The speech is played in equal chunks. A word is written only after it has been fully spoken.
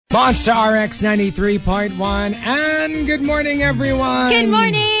Monster RX 93.1 and good morning everyone. Good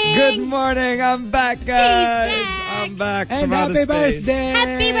morning. Good morning. I'm back, guys. He's back. I'm back And from outer happy space. birthday.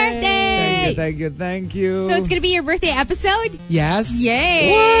 Happy birthday. Thank you. So it's going to be your birthday episode? Yes.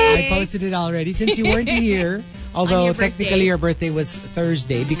 Yay. I posted it already since you weren't here. Although your technically your birthday was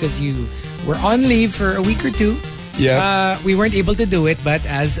Thursday because you were on leave for a week or two. Yeah. We weren't able to do it, but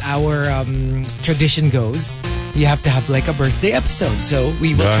as our tradition goes, you have to have like a birthday episode. So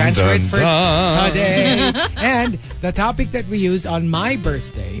we will transfer it for today. And the topic that we use on my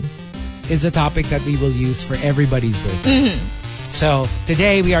birthday is the topic that we will use for everybody's birthday. So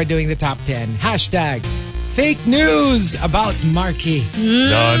today we are doing the top 10. Hashtag fake news about Markki.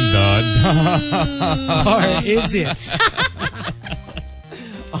 Dun, dun, dun. Or is it?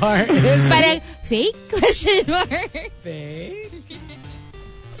 Or is it? Parang fake? Question mark. Fake?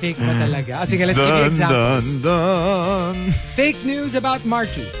 Fake ba talaga? Sige, let's give you examples. Dun, dun. Fake news about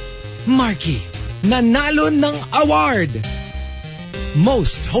Markki. Markki, nanalo ng award.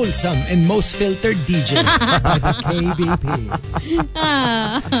 Most wholesome and most filtered DJ by the KBP.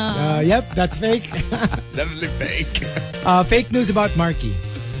 Yep, that's fake. Definitely fake. Fake news about Markki.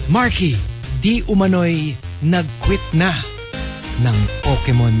 Markki, di umano'y nag-quit na ng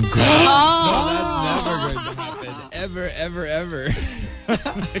Pokemon Go. Never going to happen. Ever.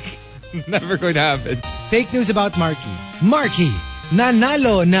 Never going to happen. Fake news about Markki. Markki,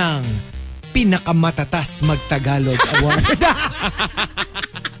 nanalo ng pinakamatatas magtagalog award.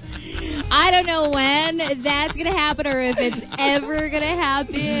 I don't know when that's going to happen or if it's ever going to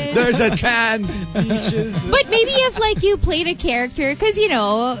happen. There's a chance. Niches. But maybe if like you played a character, because you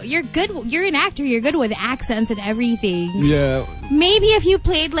know, you're an actor, you're good with accents and everything. Yeah. Maybe if you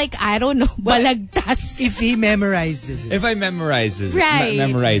played like, I don't know, balagtas. If he memorizes it. If I memorizes Right.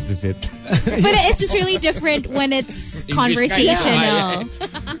 memorizes it. But it's just really different when it's conversational.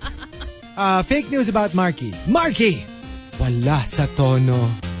 Fake news about Markki. Markki, wala sa tono.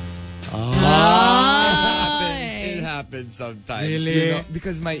 It happens sometimes. Really? You know,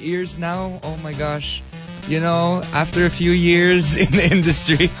 because my ears now, oh my gosh. You know, after a few years in the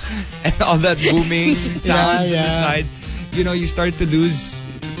industry and all that booming sounds on the side, you know, you start to lose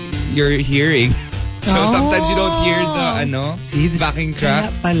your hearing. So sometimes you don't hear the See, this, backing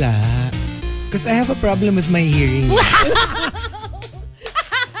track. Kaya pala. Because I have a problem with my hearing.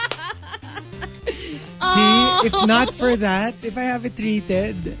 See, if not for that, if I have it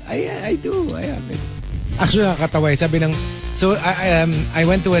treated, I do. I have it. Actually, nakakatawa. Sabi ng, so I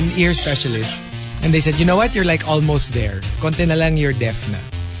went to an ear specialist and they said, you know what? You're like almost there. Konti na lang you're deaf na.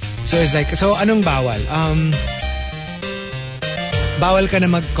 So it's like, so anong bawal? Bawal ka na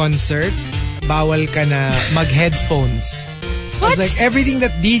mag-concert. Bawal ka na mag-headphones. What? I was like, everything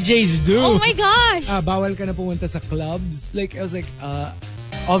that DJs do. Oh my gosh. Bawal ka na pumunta sa clubs. Like, I was like,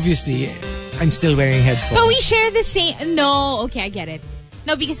 obviously, I'm still wearing headphones. But we share the same. No, okay, I get it.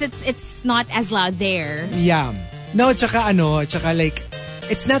 No, because it's not as loud there. Yeah. No, tsaka like,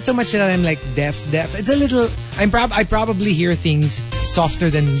 it's not so much that I'm like deaf. It's a little, I probably hear things softer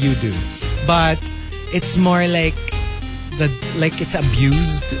than you do. But it's more like, it's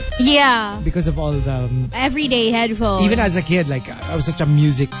abused. Yeah. Because of all the... Everyday headphones. Even as a kid, like, I was such a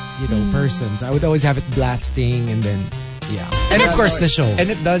music, person. So I would always have it blasting and then... Yeah. And of course the show. And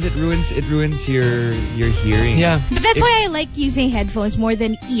it ruins your hearing. Yeah. But that's why I like using headphones more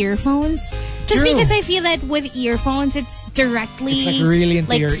than earphones. Just True. because I feel that with earphones, it's directly... It's like really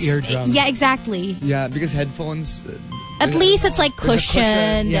into your eardrum. Yeah, exactly. Yeah, because headphones... At least it's like There's a cushion,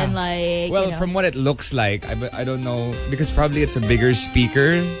 cushioned yeah. and like... Well, from what it looks like, I don't know, because probably it's a bigger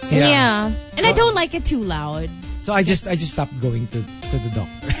speaker. Yeah. And I don't like it too loud. So I just stopped going to the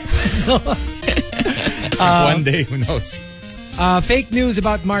doctor. One day, who knows? Fake news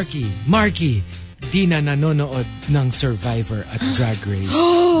about Markki. Markki, di na nanonood ng Survivor at Drag Race.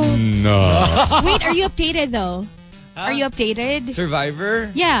 No. Wait, are you updated though? Are you updated? Survivor?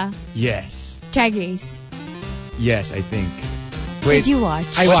 Yeah. Yes. Drag Race. Yes, I think. Wait. Did you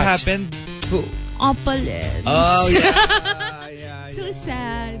watch? I what watched. happened? Who? Opalens. Oh, yeah. So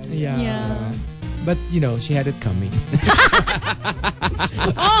sad. Yeah. But, she had it coming.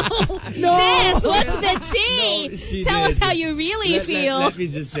 Oh, sis, what's the tea? No, she Tell did. us how you really feel. Let me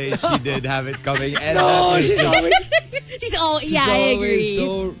just say, she did have it coming. And No, she's always... She's all, yeah, I agree.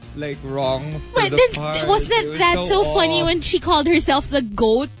 always so, wrong for But the then, part. wasn't It was that so funny off. when she called herself the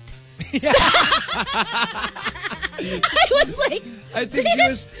goat? I was like, I think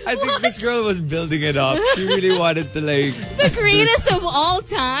this girl was building it up. She really wanted to the greatest of all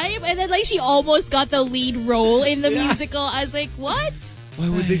time, and then she almost got the lead role in the musical. I was like, what? Why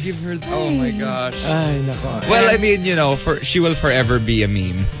would they give her? Oh my gosh. Ay, nako. Well, I mean, she will forever be a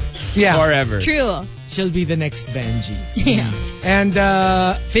meme. Yeah. Forever. True. She'll be the next Benji. Yeah. And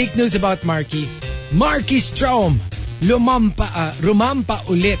fake news about Markki. Markki Strom rumampa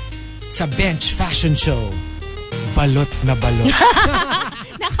ulit sa bench fashion show. Balot na balot.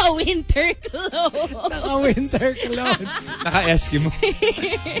 Naka-winter clothes. Naka-winter clothes. Naka-Eskimo.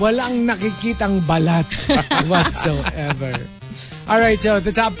 Walang nakikitang balat whatsoever. All right, so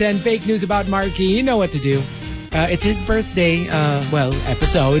the top 10 fake news about Markki. You know what to do. It's his birthday,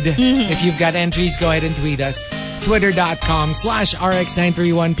 episode. If you've got entries, go ahead and tweet us.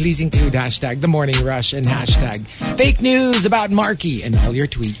 Twitter.com/RX931. Please include hashtag The Morning Rush and hashtag fake news about Markki in all your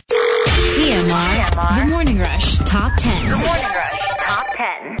tweets. TMR. The Morning Rush Top 10. The Morning Rush Top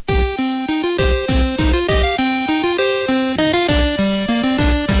 10.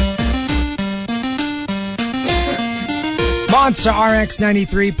 Monster RX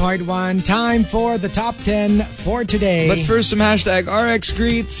 93.1. Time for the top 10 for today. But first, some hashtag RX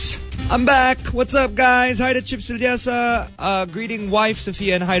greets. I'm back. What's up, guys? Hi to Chip Silyasa. Greeting wife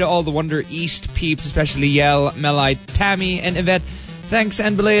Sophia and hi to all the Wonder East peeps, especially Yel, Melite, Tammy, and Yvette. Thanks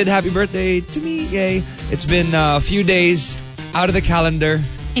and belated happy birthday to me. Yay. It's been a few days out of the calendar.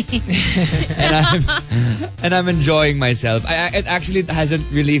 and I'm enjoying myself. It actually hasn't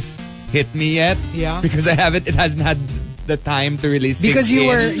really hit me yet. Yeah. Because it hasn't had the time to really sink because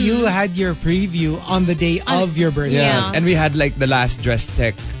in. you had your preview on the day of your birthday. Yeah. And we had like the last dress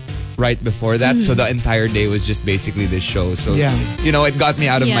tech right before that. So the entire day was just basically this show. So, you know, it got me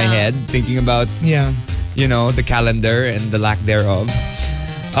out of my head thinking about, you know, the calendar and the lack thereof.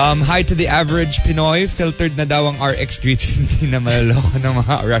 Hi to the average Pinoy. Filtered na daw ang RX tweets. Hindi na malaloko ng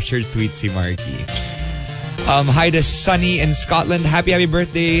mga rusher tweets si Markki. Hi to Sunny in Scotland. Happy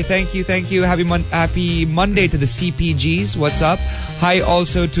birthday. Thank you. Happy Monday to the CPGs. What's up? Hi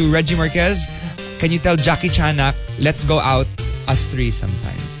also to Reggie Marquez. Can you tell Jackie Chanak, let's go out us three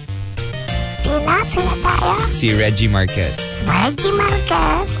sometimes? Sino tayo? Si Reggie Marquez. Reggie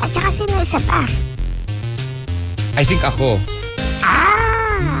Marquez. At saka sino isa pa? I think ako.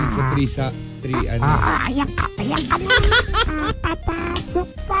 Ah! Three ano. Ayan ka na. Papasok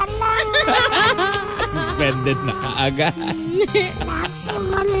pa lang. Suspended na kaagad.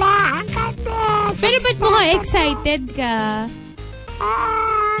 Nagsimula agad eh. Pero ba't mukhang excited ka?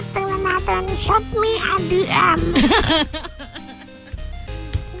 Tingnan natin. Shop me a DM.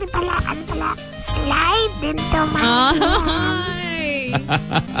 Hindi pala. Slide into my Ay!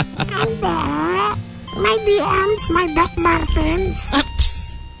 my DMs, my Doc Martens.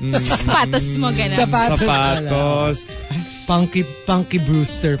 Sapatos mo ganun. Sapatos. Punky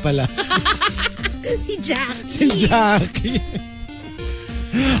Brewster pala. Si Jack. Si Jackie.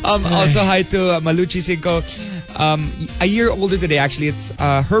 Also, hi to Maluchi Cinco. A year older today, actually. It's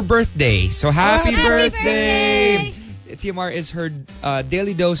her birthday. So, happy birthday! TMR is her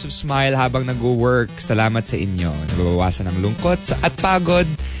daily dose of smile habang nag-work. Salamat sa inyo. Nababawasan ang lungkot at pagod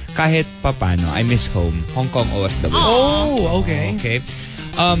kahit papano. I miss home. Hong Kong OFW. Oh, okay. Okay.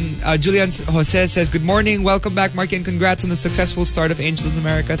 Julian Jose says, good morning, welcome back Markki, and congrats on the successful start of Angels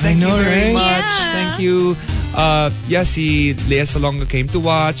America. Thank you very much. Yeah. Thank you. Si Lea Salonga came to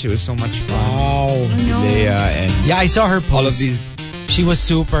watch. It was so much fun. Wow. Si Lea and I saw her post. all of these. She was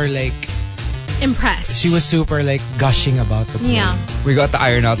super Impressed. She was super gushing about the play. Yeah. We got to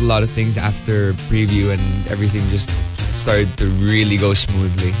iron out a lot of things after preview, and everything just started to really go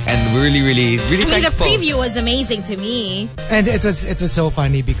smoothly, and really the thankful. preview was amazing to me. And it was so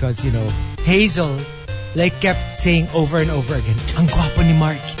funny because, you know, Hazel kept saying over and over again, ang gwapo ni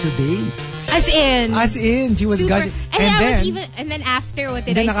Markki today. As in, she was super. gushing. And then after, what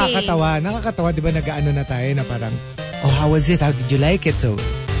did I say? Nakakatawa, di ba nag-ano na tayo na parang, oh, how was it? How did you like it? So,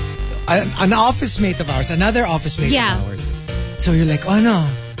 an office mate of ours, another office mate of ours. So you're like, oh no,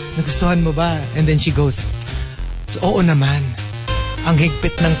 nagustuhan mo ba? And then she goes, so, oo naman, ang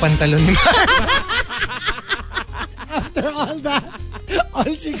higpit ng pantalon ni Markki. After all that,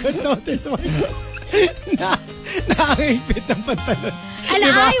 all she could notice was na ang higpit ng pantalon. And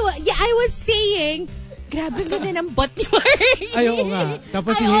I was saying, grabe ganda ng butt ni Markki. Ay, oo nga.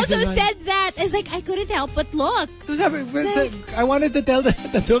 Tapos I also said that. It's like, I couldn't help but look. So sabi, I wanted to tell the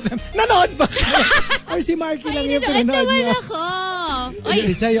two of them, nanood ba? Or si Markki lang yung pinanood naman niya. ako.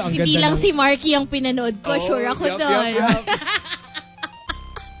 Ay, sa'yo, ang hindi ganda lang si Markki ang pinanood ko. Sure ako doon.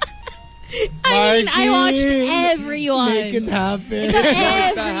 I mean, I watched everyone. Make it happen.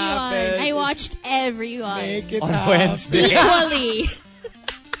 Everyone. I watched everyone. Make it On happen. Wednesday. Equally.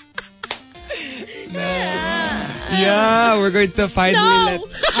 Yeah, we're going to finally let.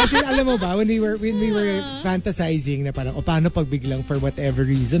 Kasi alam mo ba, when we were fantasizing na parang, paano pag biglang for whatever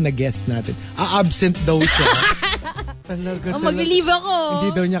reason na guest natin, absent daw siya. Talaga, mag-leave ako. Hindi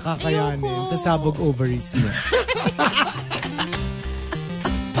daw niya kakayanin. Ayoko. Sasabog ovaries niya.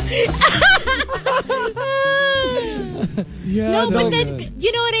 Yeah, No, but then,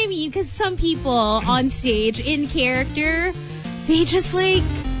 you know what I mean? Because some people on stage, in character, they just like,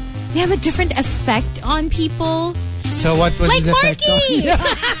 they have a different effect on people. So what was Like his effect on Markki! you?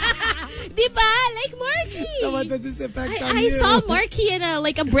 Diba? Like Markki! So what was his effect on I you? saw Markki in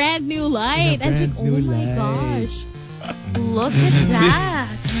a brand new light. I was like, oh brand new my light. gosh. Look at that.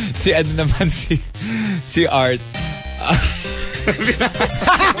 Si ano naman, si Art.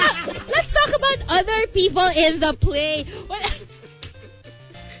 Let's talk about other people in the play.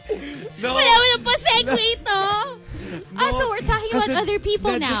 No. Wala pa segue ito. So we're talking about other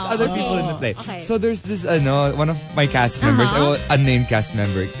people Yeah, now. just other people in the play. Okay. So there's this, one of my cast members, unnamed cast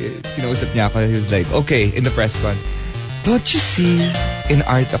member, kinausap niya ako, he was like, okay, in the press con, don't you see in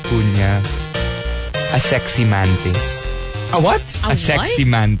Art Acuña a sexy mantis? A what? A sexy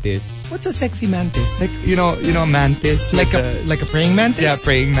mantis. What's a sexy mantis? Like, you know mantis? Like a praying mantis? Yeah,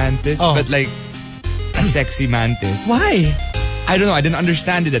 praying mantis. Oh. But like, a sexy mantis. Why? I don't know. I didn't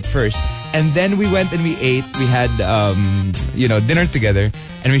understand it at first. And then we went and we ate. We had, dinner together.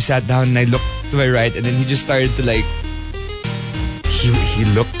 And we sat down and I looked to my right and then he just started to like, he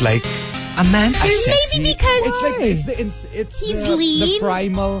looked like A mantis? a sexy. Maybe because he's lean.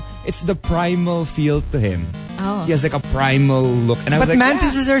 It's the primal feel to him. Oh. He has like a primal look. And I was But like,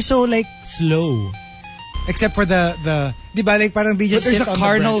 mantises are so like slow. Except for the di ba like parang they But just there's sit a on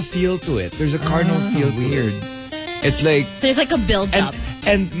carnal the branch. feel to it. There's a carnal feel to it. It's like, There's like a build-up.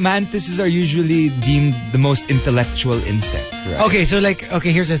 and mantises are usually deemed the most intellectual insect, right? Okay, so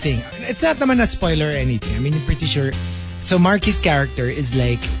here's the thing. It's not naman a spoiler or anything. I mean, I'm pretty sure. So Markki's character is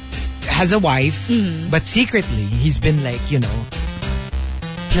like, has a wife, but secretly he's been like,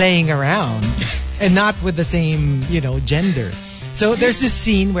 playing around and not with the same, gender. So there's this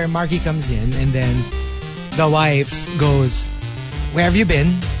scene where Markki comes in and then the wife goes, where have you been?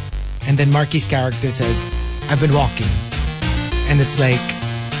 And then Markki's character says, I've been walking. And it's like,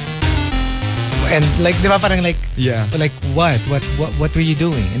 and like, di ba parang like, Yeah. like what were you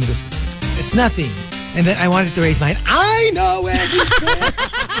doing? And it's nothing. And then I wanted to raise my hand. I know where he's going.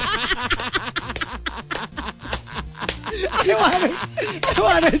 I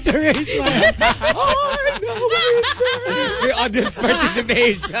wanted to raise my hand. Oh, I know where he's going. May audience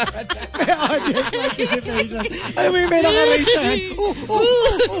participation. May audience participation. Alam mo yung may naka-raise na hand.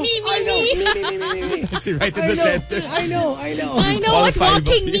 Me. I know. Me. See, right in the center. I know. I know All what five of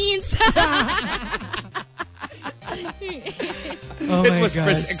walking you. means. Oh It my was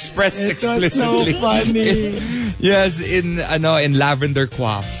gosh. expressed It was so explicitly. funny. Yes, in lavender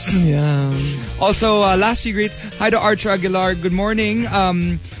coifs. Yeah. Also, last few greets. Hi to Archer Aguilar. Good morning.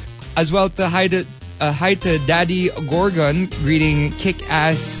 As well to hi to Daddy Gorgon. Greeting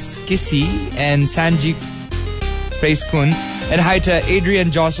Kick-Ass Kissy and Sanji Praise Kun. And hi to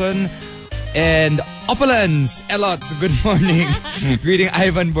Adrian Johnson and Opalans Elot. Good morning. Greeting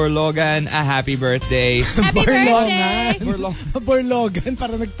Ivan Borlogan. A happy birthday. Happy birthday. Borlogan.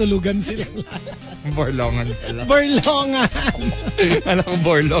 Para nagtulugan sila. Borlongan pala. Borlongan. Alam ko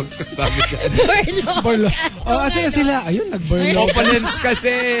Borlog. Sabi ka. Borlog. Oh, asa na sila? Ayun, nag-borlog. Opalans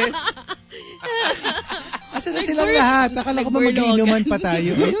kasi. Asa na silang lahat? Akala ko mag-iinuman pa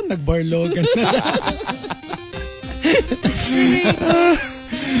tayo. Ayun, nag-borlogan.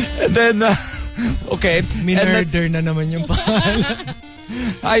 And then, okay. Minurder na naman yung pangalan.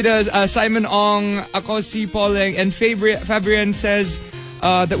 Hi to Simon Ong, ako si Pauling, and Fabian says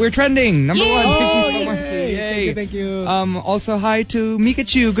that we're trending. Number Yay! one. Oh, Yay. Thank you. Also, hi to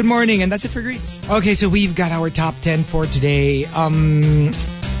Mikachu. Good morning. And that's it for greets. Okay, so we've got our top 10 for today.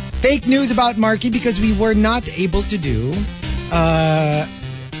 Fake news about Markki because we were not able to do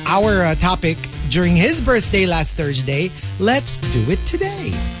our topic during his birthday last Thursday. Let's do it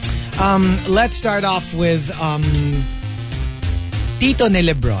today. Let's start off with Tito ni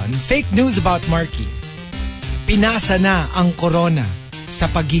Lebron. Fake news about Markki. Pinasa na ang corona sa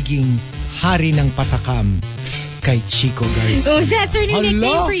pagiging hari ng patakam kay Chico Garcia. Oh, that's our new nickname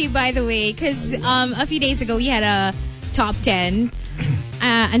Hello? for you, by the way. Because a few days ago, we had a top 10.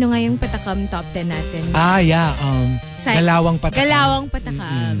 Ano nga yung patakam top 10 natin? Yeah. Galawang patakam. Galawang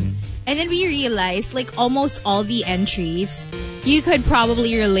patakam. And then we realized, like, almost all the entries you could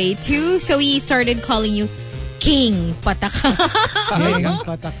probably relate to. So we started calling you King Patakam. King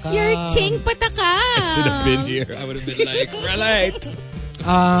patakam. You're King Patakam. Should have been here. I would have been like, relate.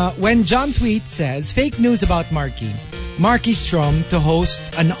 When John Tweet says, fake news about Markki. Markki Strom to host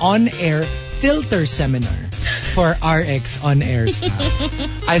an on-air filter seminar. for RX on-air stuff.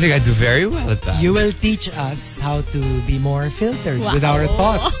 I think I do very well at that. You will teach us how to be more filtered with our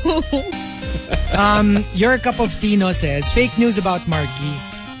thoughts. Your Cup of Tino says, fake news about Markki.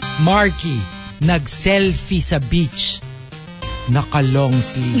 Markki, nag-selfie sa beach. Naka-long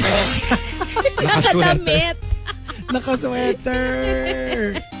sleeves. Nakadamit.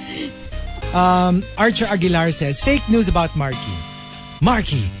 Naka-sweater. Archer Aguilar says, fake news about Markki.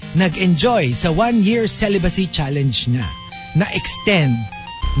 Markki, nag-enjoy sa 1-year celibacy challenge niya na extend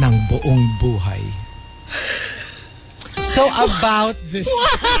ng buong buhay. So about this...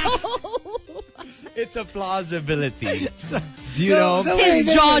 It's a plausibility. Do you know?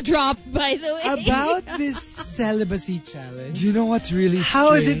 His jaw dropped, by the way. About this celibacy challenge. Do you know what's really strange?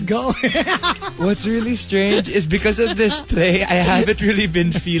 How is it going? What's really strange is because of this play, I haven't really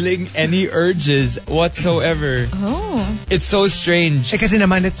been feeling any urges whatsoever. Oh. It's so strange. Kasi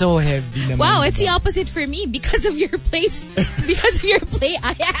naman it's so heavy naman. Wow, it's the opposite for me. Because of your play,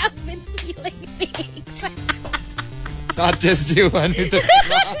 I have been feeling things. Not just you, Anita.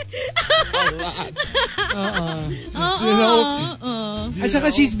 A lot. You know? At saka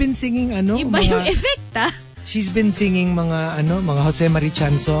she's been singing Iba yung effect, she's been singing mga Jose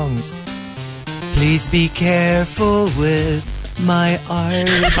Marichan songs. Please be careful with my art.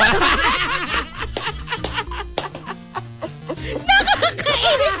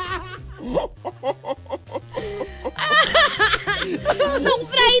 Nung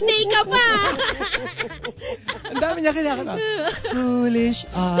Friday ka pa. Ang dami niya kinakanta. Foolish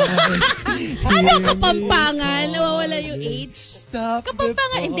eyes. Ano Kapampangan? Nawawala yung H. Stop Kapampangan.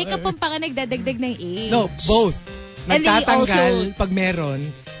 before. Hindi Kapampangan nagdadagdag ng H. No, both. And then Nagtatanggal also, pag meron.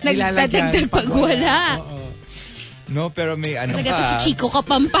 nagdadagdag pag wala. Oo. No, pero may Nagato si Chico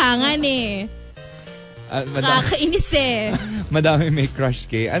Kapampangan eh. Kakainis eh. Madami may crush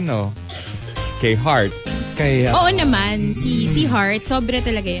kay kay Heart. Kaya, Oo naman. Si Heart, sobra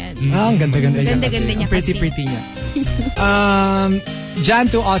talaga yan. ang ganda-ganda niya. Ganda-ganda niya kasi. Pretty niya.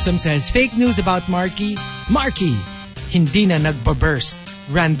 Jan to Awesome says, fake news about Markki. Markki, hindi na nagpa-burst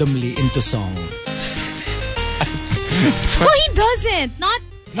randomly into song. No, he doesn't. Not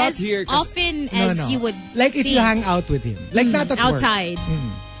as here, often as you would Like if you think. hang out with him. Like not at work. Outside.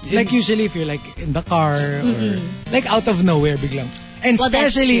 Like usually if you're like in the car or like out of nowhere biglang. And Well,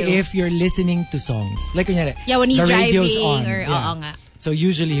 that's especially true. if you're listening to songs. Like kunyari, Yeah, when he's the radio's driving on. or oo nga. So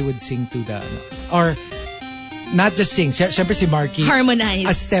usually he would sing to the or not just sing. Siyempre si Markki Harmonize.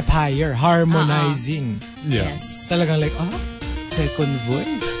 a step higher, harmonizing. Yes. Talagang like, second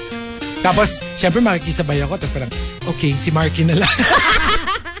voice. Tapos, siyempre makikisabay ako. Tapos parang, okay, si Markki na lang.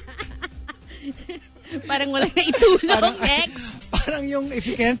 Parang walang naitulong. Next. Parang yung, if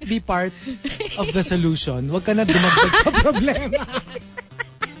you can't be part of the solution, wag ka na dumagdag sa problema.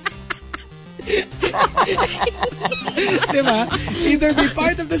 Diba? Either be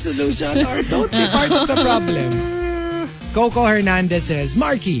part of the solution or don't be part of the problem. Coco Hernandez says,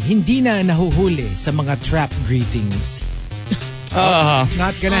 Markki, hindi na nahuhuli sa mga trap greetings.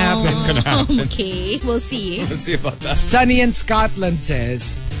 Not gonna happen. Okay, we'll see. Let's see about that. Sunny in Scotland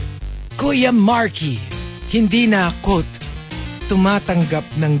says, Kuya Markki, hindi na, quote, tumatanggap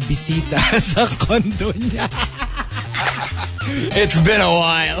ng bisita sa kondo niya. It's been a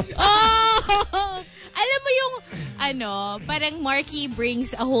while. Oh! Alam mo yung, parang Markki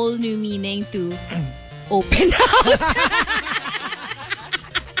brings a whole new meaning to open house.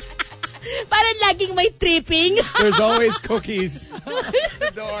 Parang laging may tripping. There's always cookies at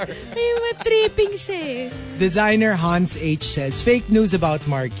the door. May tripping siya eh. Designer Hans H says, fake news about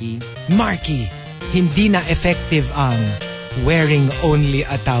Markki. Markki, hindi na effective ang wearing only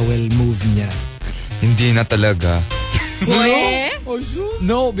a towel move niya. Hindi na talaga. Boy?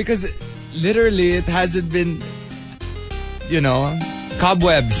 No, because literally it hasn't been,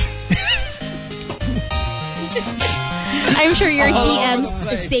 cobwebs. I'm sure your DMs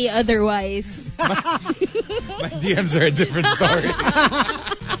say otherwise. My DMs are a different story.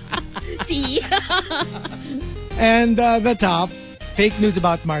 See? And the top, fake news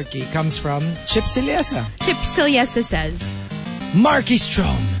about Markki comes from Chip Siliesa. Chip Siliesa says, Markki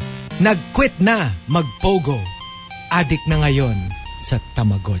Strong, nag-quit na magpogo. Addict na ngayon sa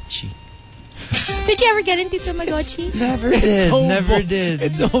Tamagotchi. did you ever get into Tamagotchi? Never did.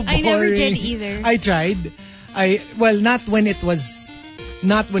 It's so boring. I never did either. I tried. Not when it was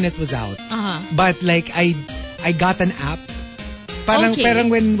out. But like I got an app. Parang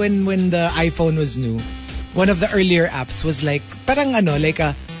when the iPhone was new, one of the earlier apps was like parang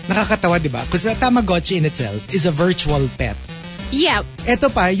nakakatawa, 'di ba? Because Tamagotchi in itself is a virtual pet Yeah. Ito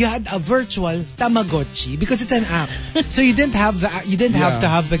pa, you had a virtual Tamagotchi because it's an app. So you didn't have have to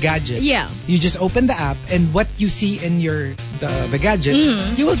have the gadget. Yeah. You just open the app and what you see in the gadget,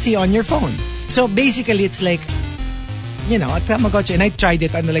 you will see on your phone. So basically it's like, a Tamagotchi. And I tried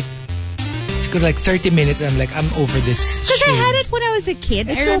it and like 30 minutes and I'm like, I'm over this. Because I had it when I was a kid.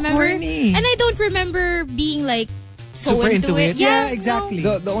 It's I remember. so corny. And I don't remember being like so super into it. Yeah, no. exactly.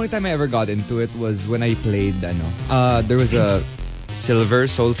 The only time I ever got into it was when I played, there was a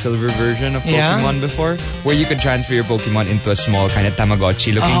Soul Silver version of Pokemon before, where you could transfer your Pokemon into a small kind of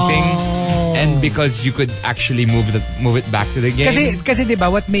Tamagotchi looking thing. And because you could actually move it back to the game. Kasi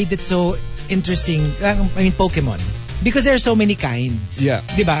diba, what made it so interesting, Pokemon. Because there are so many kinds. Yeah.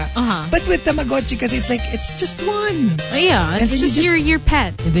 Diba? But with Tamagotchi, kasi it's just one. Oh, yeah. And it's just your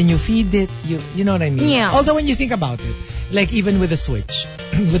pet. And then you feed it. You know what I mean? Yeah. Although when you think about it, like even with the Switch,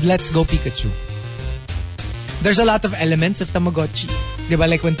 with Let's Go Pikachu, there's a lot of elements of Tamagotchi. Diba?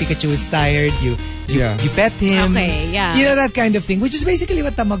 Like when Pikachu is tired, you pet him. Okay, yeah. You know, that kind of thing, which is basically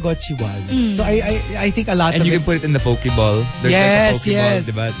what Tamagotchi was. So I think a lot and of you it... can put it in the Pokeball. There's like a Pokeball,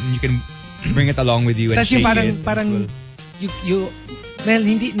 diba? And you can bring it along with you and shake it. Parang well,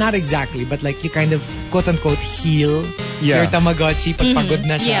 not exactly, but like you kind of quote-unquote heal your Tamagotchi pag pagod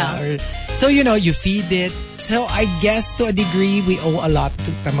na siya. Yeah. So, you feed it. So, I guess to a degree, we owe a lot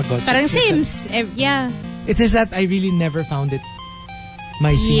to Tamagotchi. Parang seems, yeah. It's just that I really never found it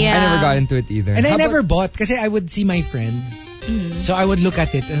my thing. Yeah. I never got into it either. And I never bought kasi I would see my friends. So, I would look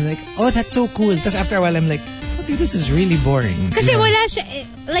at it and I'm like, oh, that's so cool. Tapos after a while, I'm like, okay, this is really boring. Kasi wala siya,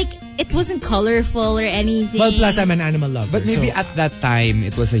 like, it wasn't colorful or anything. Well, plus I'm an animal lover. But maybe at that time,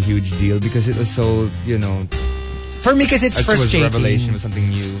 it was a huge deal because it was so, For me, because it's frustrating. It was revelation, was something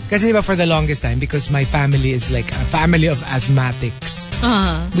new. Kasi diba, for the longest time, because my family is like a family of asthmatics.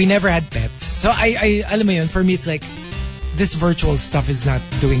 We never had pets. So alam mo yun, for me, it's like, this virtual stuff is not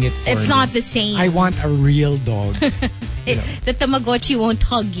doing it for me. It's not the same. I want a real dog. The Tamagotchi won't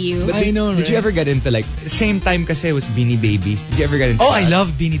hug you. But I know, Did you ever get into same time kasi it was Beanie Babies? Did you ever get into I that? love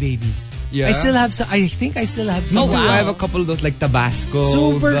Beanie Babies. Yeah. I think I still have some. Me too. I have a couple of those like Tabasco.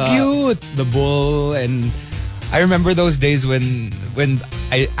 Super cute. The bull, and I remember those days when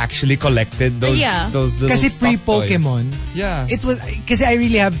I actually collected those little Kasi stuffed pre-Pokemon, yeah. it was, kasi I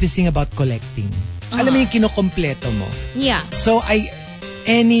really have this thing about collecting. Alam mo yung kinukompleto mo. Yeah. So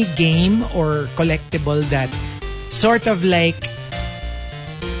any game or collectible that sort of like,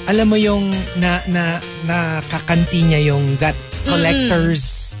 alam mo yung nakakanti niya yung that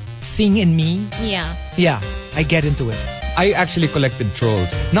collector's thing in me. Yeah. Yeah, I get into it. I actually collected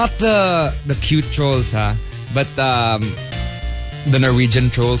trolls. Not the cute trolls, but the Norwegian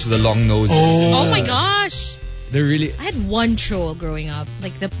trolls with the long noses. Oh my gosh. They're really... I had one troll growing up,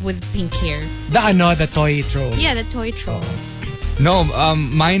 like with pink hair. The toy troll. Yeah, the toy troll. No,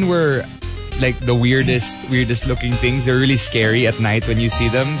 mine were like the weirdest looking things. They're really scary at night when you see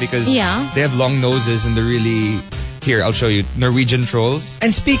them because they have long noses and they're really... Here, I'll show you. Norwegian trolls.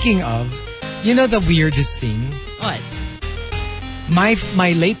 And speaking of, the weirdest thing? What?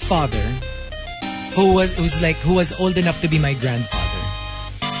 My late father, who was old enough to be my grandfather,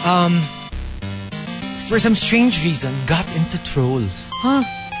 for some strange reason, got into trolls. Huh?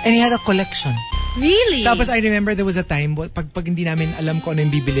 And he had a collection. Really? Tapos I remember there was a time, pag hindi namin alam ko ano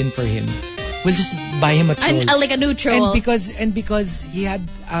yung bibilin for him, we'll just buy him a troll. Like a new troll. And because he had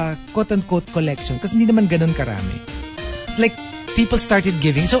a quote-unquote collection, kasi hindi naman ganun karami. Like, people started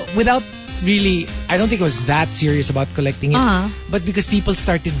giving. So, without really, I don't think it was that serious about collecting it. But because people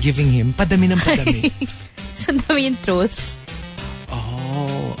started giving him, padami ng padami. So, dami yung trolls.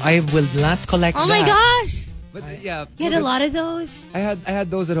 Oh, I will not collect that. Oh my gosh! But yeah, You had a lot of those? I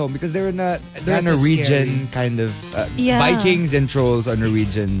had those at home because they're a That is Norwegian scary. kind of Yeah. Vikings and trolls are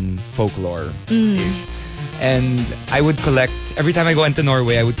Norwegian folklore. And I would collect every time I go into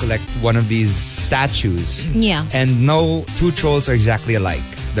Norway. I would collect one of these statues. Yeah. And no two trolls are exactly alike.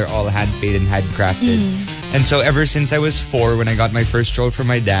 They're all hand painted and handcrafted. And so ever since I was 4, when I got my first troll from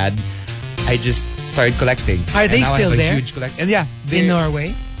my dad, I just started collecting. Are they and now still I have there? A huge collect. And yeah, In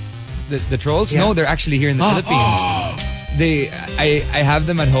Norway? the trolls? Yeah. No, they're actually here in the Philippines. I have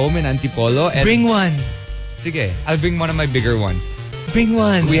them at home in Antipolo. And Bring one. Sige, I'll bring one of my bigger ones. Bring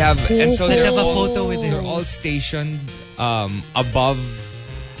one. We have, and so Let's they're have a all- photo with it. They're all stationed above.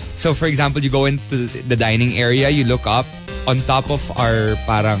 So for example, you go into the dining area, you look up on top of our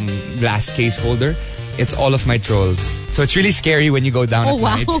parang glass case holder. It's all of my trolls. So it's really scary when you go down Oh, at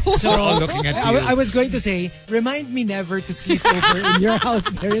wow. night. So we're all looking at you. I was going to say, remind me never to sleep over in your house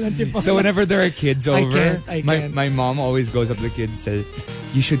there in Antipolo. So whenever there are kids over, I can't. my mom always goes up to the kids and says,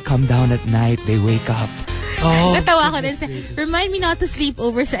 "You should come down at night. They wake up." Oh, Natawa ko din sa, remind me not to sleep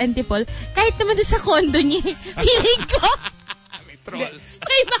over sa Antipol. Kahit naman doon sa condo niya, feeling ko, May trolls.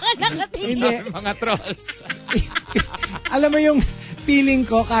 may mga nakatingin. Hindi. Mga trolls. Alam mo yung feeling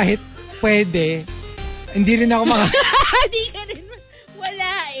ko kahit pwede, hindi rin ako Di ka din,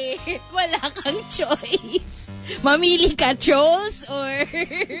 wala eh. Wala kang choice. Mamili ka, trolls or...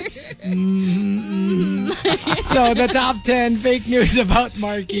 So, the top 10 fake news about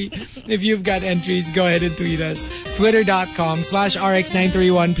Markki. If you've got entries, go ahead and tweet us.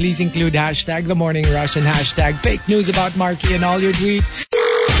 Twitter.com/RX931. Please include hashtag The Morning Rush and hashtag fake news about Markki in all your tweets.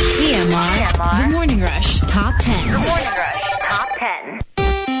 TMR. The Morning Rush Top 10. The Morning Rush Top 10.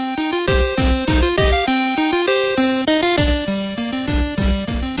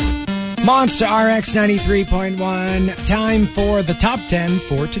 Monster RX 93.1. Time for the top 10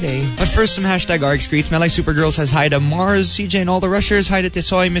 for today. But first, some hashtag RX greets. Melay Supergirl says hi to Mars, CJ and all the rushers. Hi to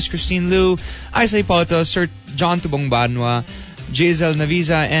Tisoy, Miss Christine Liu, Isay Poto, Sir John Tubong Banwa, Hazel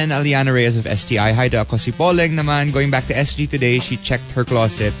Naviza, and Aliana Reyes of STI. Hi to Akosi Poleng naman. Going back to SG today, she checked her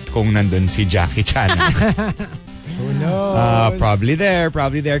closet kung nandun si Jackie Chan. Who knows? Probably there.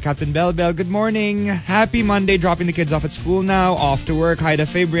 Captain Bell, good morning. Happy Monday, dropping the kids off at school now. Off to work. Hi to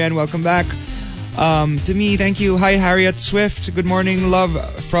Fabrian, welcome back. To me, thank you. Hi, Harriet Swift. Good morning. Love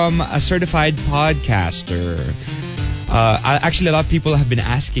from a certified podcaster. Actually, a lot of people have been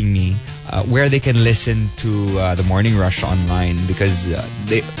asking me where they can listen to the Morning Rush online because a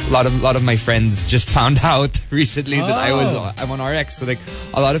lot of my friends just found out recently that I'm on RX. So like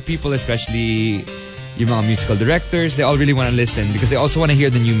a lot of people, especially yung mga musical directors, they all really want to listen because they also want to hear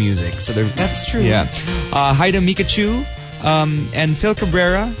the new music. So That's true. Yeah. Hi to Mika Chu and Phil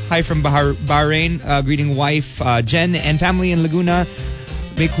Cabrera. Hi from Bahrain. Greeting wife Jen and family in Laguna.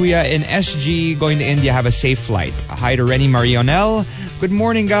 May kuya in SG going to India. Have a safe flight. Hi to Rennie Marionel. Good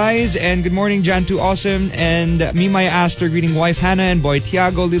morning, guys. And good morning, Jan2 Awesome. And Mimay Astor greeting wife Hannah and boy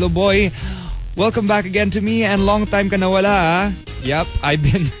Tiago, little boy. Welcome back again to me and long time ka nawala. Yep, I've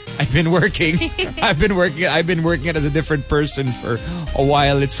been working. I've been working it as a different person for a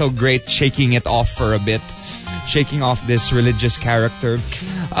while. It's so great shaking it off for a bit. Shaking off this religious character.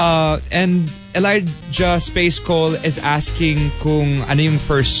 And Elijah Space Cole is asking kung ano yung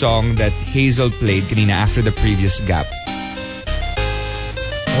first song that Hazel played kanina after the previous gap.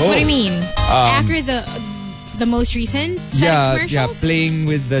 What do you mean? After the most recent set of commercials? Yeah, playing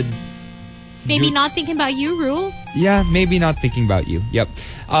with the... Maybe Not Thinking About You rule? Yeah, maybe Not Thinking About You. Yep.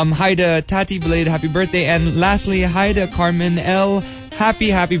 Hi to Tati, belated happy birthday. And lastly, hi to Carmen L.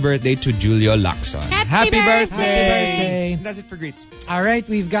 Happy birthday to Julio Lacson. Happy birthday! That's it for greets. All right,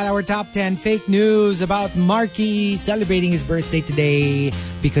 we've got our top 10 fake news about Markki celebrating his birthday today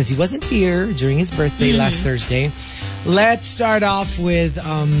because he wasn't here during his birthday last Thursday. Let's start off with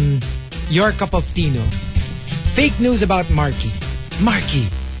your cup of Tino. Fake news about Markki. Markki,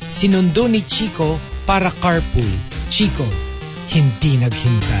 sinundo ni Chico para carpool. Chico, hindi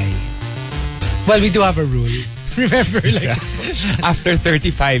naghintay. Well, we do have a rule. Remember, like... After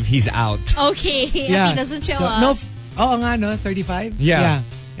 35, he's out. Okay, if he doesn't show up. No, oo nga, no? 35? Yeah.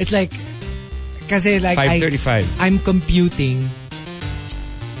 It's like, kasi like, 5:35. I'm computing,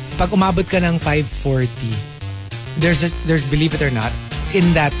 pag umabot ka ng 5:40, there's, believe it or not, in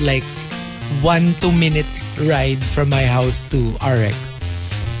that like 1-2 minute ride from my house to RX,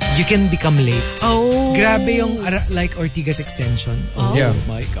 you can become late. Oh. Grabe yung like Ortigas extension. Oh Yeah.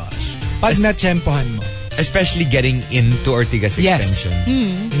 my gosh. Pag natsyempohan mo. Especially getting into Ortigas Yes. extension.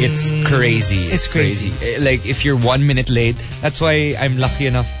 It's crazy. It's crazy. Like if you're 1 minute late, that's why I'm lucky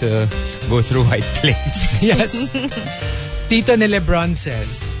enough to go through White Plains. Yes. Tito ni Lebron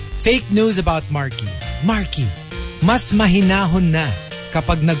says, fake news about Markki. Markki, mas mahinahon na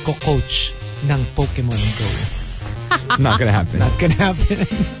kapag nagko-coach ng Pokemon Go. Not gonna happen. Not gonna happen.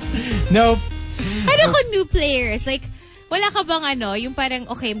 Nope. Ano kung new players? Like, wala ka bang yung parang,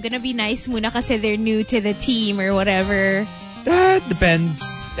 okay, I'm gonna be nice muna kasi they're new to the team or whatever? That depends.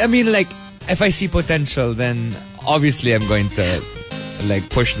 I mean, like, if I see potential, then obviously I'm going to like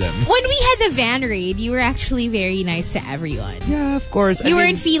push them. When we had the van raid, you were actually very nice to everyone. Yeah, of course. You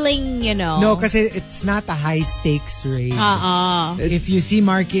weren't feeling, No, kasi it's not a high stakes raid. If you see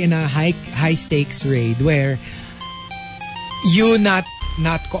Markki in a high stakes raid where you not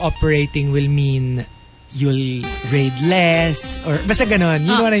cooperating will mean you'll raid less or basta ganon.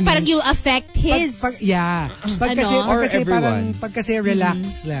 You know what I mean? Parang you'll affect his... Pag kasi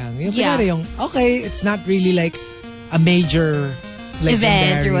relax lang. Yung kunyari yung, okay, it's not really like a major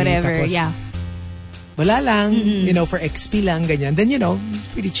event or whatever. Tapos, wala lang, for XP lang, ganyan. Then, it's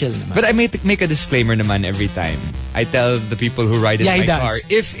pretty chill naman. But I make a disclaimer naman every time. I tell the people who ride in my car,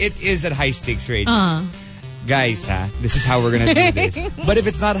 if it is a high stakes raid, guys, this is how we're gonna do this. But if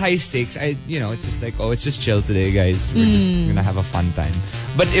it's not high stakes, it's just like, it's just chill today, guys. We're just gonna have a fun time.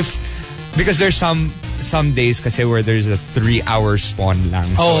 But because there's some days kasi where there's a 3-hour spawn lang.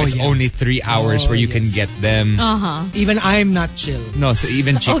 So it's only 3 hours where you can get them. Even I'm not chill. No, so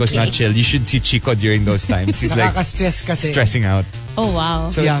even Chico's not chill. You should see Chico during those times. He's like Nakaka-stress kasi. stressing out. Oh, wow.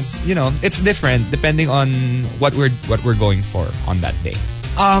 So it's, it's different depending on what we're going for on that day.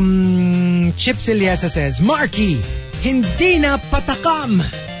 Chip Siliasa says, Markki, hindi na patakam.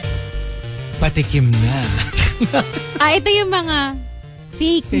 Patikim na. Ito yung mga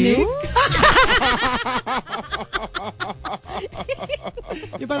fake news?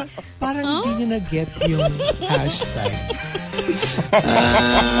 Parang hindi nyo na-get yung hashtag.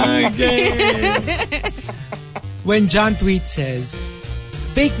 Okay. When John Tweet says,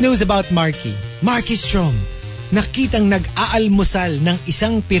 fake news about Markki. Markki Strong, nakitang nag-aalmusal ng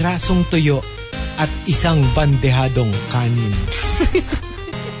isang pirasong tuyo at isang bandehadong kanin.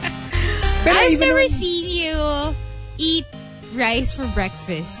 Pero I've never seen you eat rice for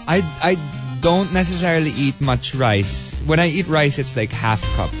breakfast. I don't necessarily eat much rice. When I eat rice, it's like half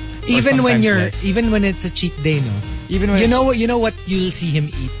cup. Even when it's a cheat day, no? Even when you know what you'll see him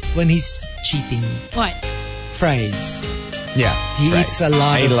eat when he's cheating? What? Fries. Yeah. He fries. eats a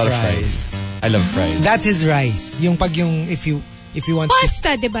lot I eat of a lot fries. I love fries. That's his rice. If you want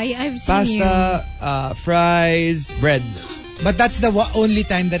Pasta, diba? I've seen you. Pasta, fries, bread. But that's the only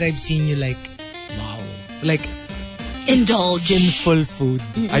time that I've seen you like, wow. Like, indulge. sinful food.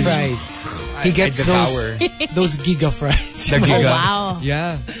 Fries. He gets those giga fries. The giga. Oh, wow.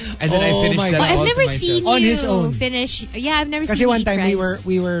 Yeah. And then I finished that I've all never to myself. seen On you his own. finish. Yeah, I've never Kasi seen you one eat time fries.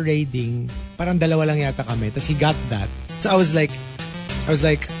 we were raiding. Parang dalawa lang yata kami. Tapos he got that. So I was like,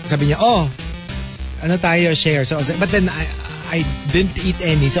 sabi niya, ano tayo, share. So I was like, but then I didn't eat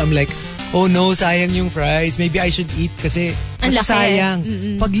any. So I'm like, oh no, sayang yung fries. Maybe I should eat kasi Ang laki. sayang.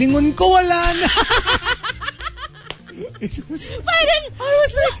 Paglingon ko, wala na. Parang, I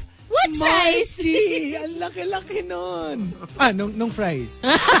was like, what size? Markki, ang laki-laki nun. Nung fries.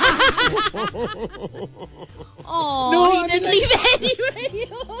 Oh, No, he didn't leave any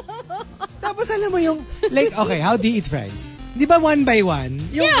radio. Tapos alam mo yung, like, okay, how do you eat fries? Di ba one by one?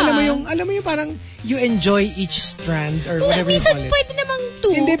 Yung, Yeah. alam mo yung parang you enjoy each strand or whatever you Minsan call it. pwede namang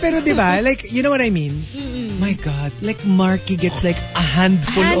two. Hindi, pero di ba? Like, you know what I mean? My God, like Markki gets like a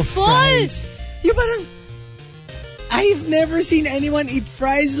handful of fries. Yung parang, I've never seen anyone eat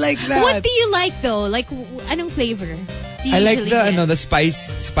fries like that. What do you like though? Like, anong flavor? Do you I like usually get? the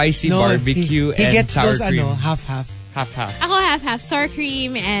spicy barbecue he and gets sour those cream. half-half. Half. Ako half sour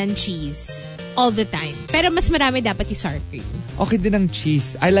cream and cheese. All the time. Pero mas marami dapat yung sour cream. Okay din ang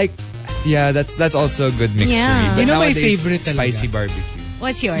cheese. I like, that's also a good mix Yeah. for me. But You know my nowadays, favorite talaga? spicy barbecue.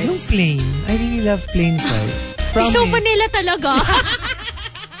 What's yours? Yung plain. I really love plain fries. Promise. So vanilla talaga.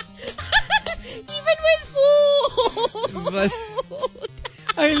 Even with food. But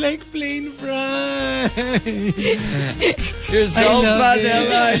I like plain fries. you're so I love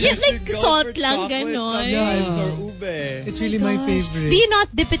vanilla. it. You Yeah, like should go salt for lang chocolate ganon. sometimes or ube. It's really my favorite. Do you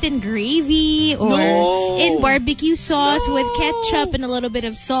not dip it in gravy or No. in barbecue sauce with ketchup and a little bit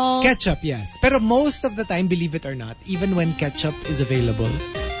of salt? Ketchup, yes. Pero most of the time, believe it or not, even when ketchup is available,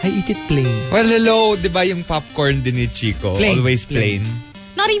 I eat it plain. Well, hello, di ba yung popcorn din ni Chico? Plain. Always plain.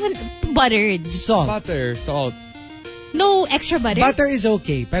 Not even buttered. Salt. Butter, salt. No extra butter. Butter is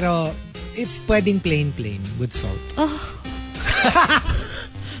okay, pero if pwedeng plain with salt.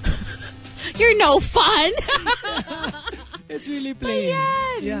 You're no fun. It's really plain.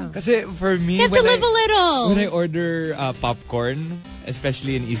 Yeah. Kasi for me, You have to live a little. when I order popcorn,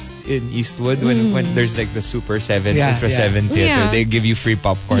 especially in Eastwood, when there's like the Super 7, Yeah, Extra yeah. 7 theater, Yeah. they give you free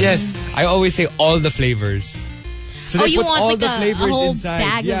popcorn. Yes. I always say all the flavors. So they you put want all like the a flavors whole inside.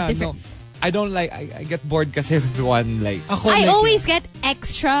 bag of Yeah, different- no. I don't like, I get bored kasi with one like... Ako, I like, always get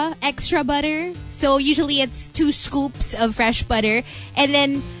extra butter. So usually it's 2 scoops of fresh butter. And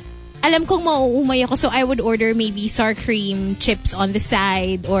then, alam kong mauumay ako. So I would order maybe sour cream chips on the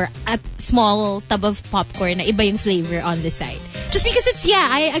side or a small tub of popcorn na iba yung flavor on the side. Just because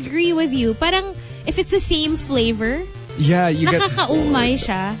I agree with you. Parang if it's the same flavor, Yeah, you get... nakakaumay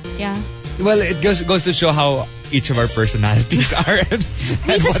siya. Yeah. Well, it goes to show how each of our personalities are. And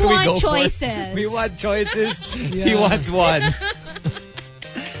We just what want go for. choices. We want choices. He wants one.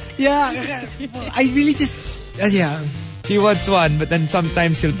 Yeah. I really just... yeah. He wants one, but then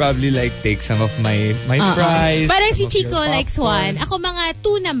sometimes he'll probably like take some of my fries. Parang si some of your Chico likes popcorn. one. Ako mga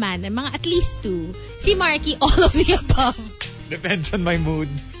 2 naman. Mga at least 2. Si Markki, all of the above. Depends on my mood.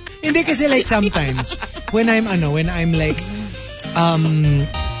 Hindi kasi like sometimes, when I'm like,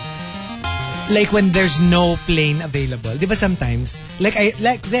 like when there's no plane available. Di ba sometimes? Like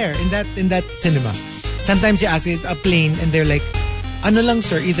there in that cinema. Sometimes you ask it a plane and they're like, ano lang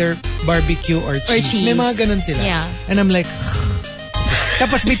sir, either barbecue or cheese. May mga ganun sila. Yeah. And I'm like,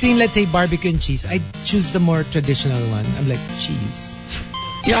 tapos between let's say barbecue and cheese, I choose the more traditional one. I'm like, cheese.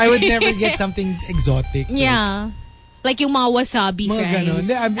 Yeah, I would never get something exotic. Yeah. Like yung mga wasabi Mga fries. ganun.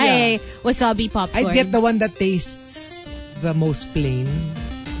 Yeah. Ay, wasabi popcorn. I'd get the one that tastes the most plain.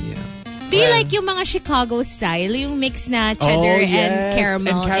 Do you like yung mga Chicago style? Yung mix na cheddar and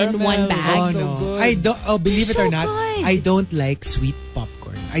caramel in one bag? Oh, no. I don't. Oh, believe it or not, good. I don't like sweet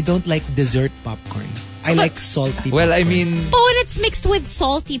popcorn. I don't like dessert popcorn. I like salty popcorn. Well, I mean... But when it's mixed with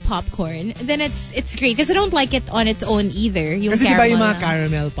salty popcorn, then it's great. Because I don't like it on its own either. Yung Kasi diba yung mga na.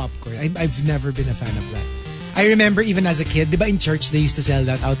 caramel popcorn? I've never been a fan of that. I remember even as a kid, diba in church, they used to sell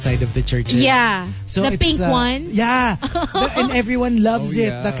that outside of the churches? Yeah. So the it's, pink one? Yeah. And everyone loves it.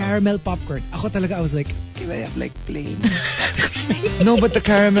 yeah. The caramel popcorn. Ako talaga, I was like, can I have like plain? No, but the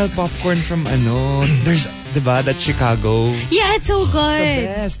caramel popcorn from there's, diba, that Chicago. Yeah, it's so The good.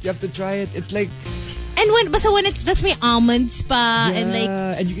 best. You have to try it. It's like... And when it that's may almonds pa and like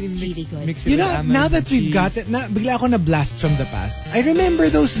and you can even it's really good. mix it You with know, almonds now and that we've cheese. got it, bigla ako na blast from the past. I remember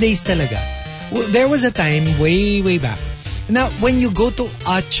those days talaga. Well, there was a time way back. Now, when you go to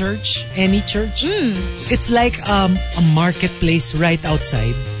a church, any church, it's like a marketplace right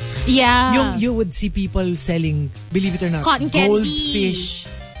outside. Yeah. You would see people selling, believe it or not, Cotton candy. goldfish.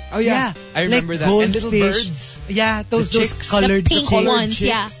 Oh yeah, I remember like that. And little goldfish. birds. Yeah, those chicks. colored, The pink colored ones, chicks.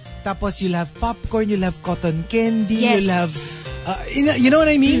 yeah. Tapos you'll have popcorn, you'll have cotton candy, Yes. you'll have... you know what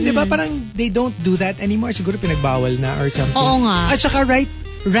I mean? Diba parang they don't do that anymore. Siguro pinagbawal na or something. Oo nga. At saka right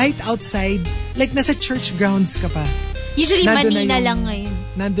outside, like nasa church grounds ka pa. Usually Nandun na Manila yung- lang ngayon.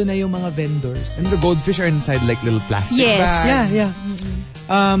 Nandun na yung mga vendors. And the goldfish are inside like little plastic Yes. bags. Yeah.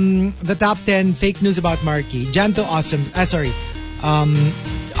 The top 10 fake news about Markki. Janto Awesome.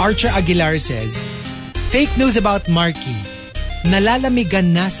 Archer Aguilar says, fake news about Markki.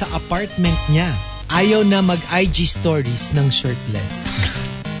 Nalalamigan na sa apartment niya. Ayaw na mag-IG stories ng shirtless.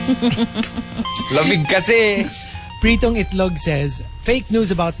 Lamig kasi. Pritong Itlog says, fake news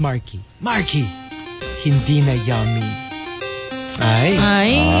about Markki. Markki, hindi na yummy.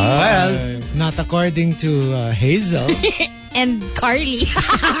 Ay. Well, not according to Hazel. And Carly.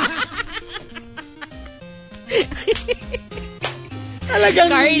 Talagang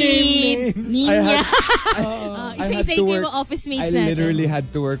Carly. Ninya. I had Isa-isa to yung work. office mates I natin. literally had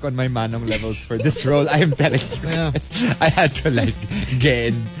to work on my manong levels for this role. I am telling you. Yeah. I had to like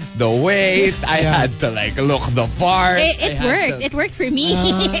gain the weight. I had to like look the part. It worked. It worked for me.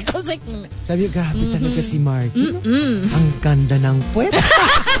 I was like, Sabi ko, grabe talaga si Markki. Ang ganda ng puwet.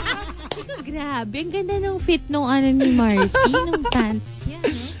 grabe. Ang ganda ng fit nung ni Markki, nung pants niya.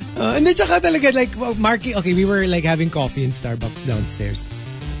 And then tsaka talaga like Markki, okay, we were like having coffee in Starbucks downstairs.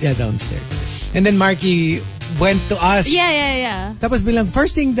 Yeah, downstairs. And then Markki went to us. Yeah. Tapos bilang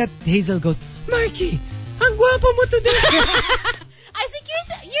first thing that Hazel goes, Markki, ang gwapo mo today. I was like,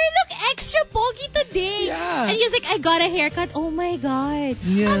 you look extra pogi today. Yeah. And he was like, I got a haircut. Oh my God.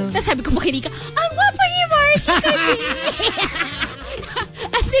 Yeah. Tapos sabi ko pa kay Rica, ang gwapo ni Markki today.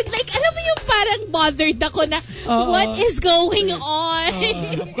 As in, like, alam mo yung parang bothered ako na, what is going on?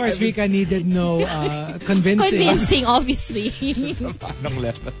 Of course, Rica needed no convincing. Convincing, obviously. Manong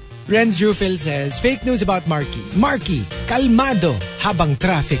levels. Renz Jufil says, fake news about Markki. Markki, kalmado habang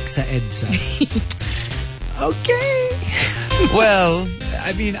traffic sa EDSA. Okay. Well,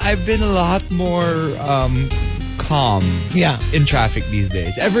 I mean, I've been a lot more calm in traffic these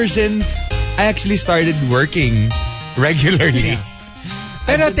days. Ever since I actually started working regularly.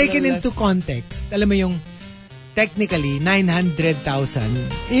 Pero taken into context, alam mo yung technically 900,000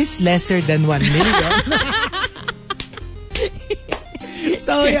 is lesser than 1 million.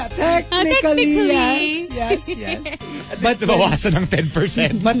 So yeah, technically. Yes. But bawasan ng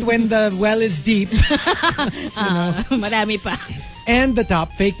 10%. But when the well is deep. Marami pa. And the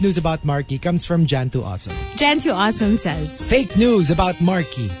top fake news about Markki comes from Jan2 Awesome. Jan2 Awesome says, Fake news about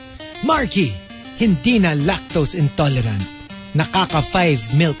Markki. Markki, hindi na lactose intolerant. Nakaka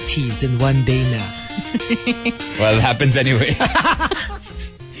 5 milk teas in 1 day na. Well, it happens anyway.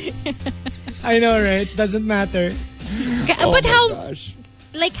 I know, right? Doesn't matter.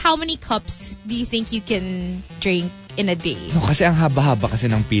 But how many cups do you think you can drink in a day? No, kasi ang haba-haba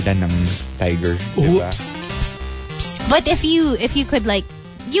kasi ng pila ng tiger. Diba? Oops. But if you could like,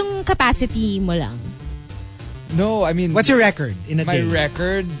 yung capacity mo lang. No, I mean... What's your record in a my day?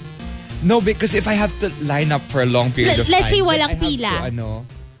 record? No, because if I have to line up for a long period of time... Let's say then walang I have pila. to,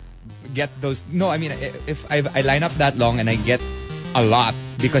 get those... No, I mean, if I line up that long and I get a lot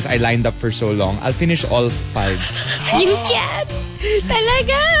because I lined up for so long. I'll finish all 5. You can!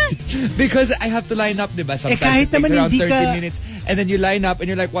 Talaga! Because I have to line up, diba? Sometimes kahit it takes naman around hindi 30 ka- minutes. And then you line up and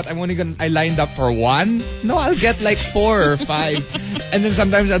you're like, what? I lined up for 1? No, I'll get like 4 or 5. And then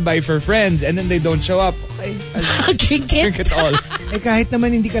sometimes I'll buy for friends and then they don't show up. Okay, I'll Drink drink it all. kahit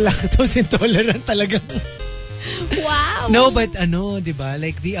naman hindi ka lactose intolerant talaga. Wow! No, but diba?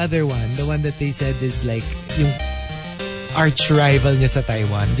 Like the other one, the one that they said is like yung arch rival niya sa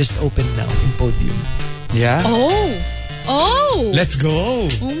Taiwan, just opened now in Podium. Yeah? Oh! Let's go!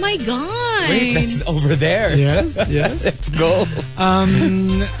 Oh my God! Wait, that's over there. Yes. Let's go.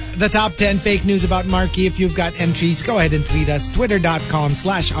 The top 10 fake news about Markki. If you've got entries, go ahead and tweet us.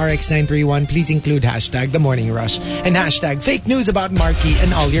 Twitter.com/RX931. Please include hashtag The Morning Rush and hashtag fake news about Markki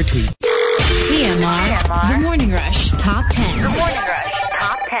in all your tweets. TMR. The Morning Rush Top 10. The Morning Rush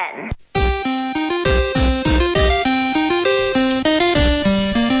Top 10.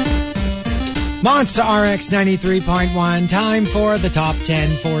 Monster RX 93.1. Time for the top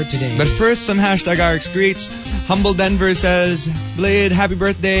 10 for today. But first, some hashtag RX greets. Humble Denver says, Blade, happy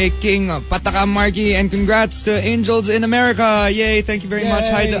birthday, King Pataka Markki, and congrats to Angels in America. Yay, thank you very much.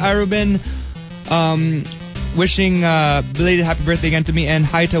 Hi to Arubin. Wishing belated happy birthday again to me, and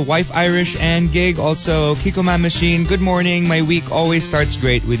hi to Wife Irish and Gig. Also, Kiko Man Machine. Good morning. My week always starts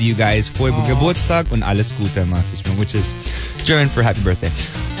great with you guys. Foi Geburtstag und alles Gute, which is German for happy birthday.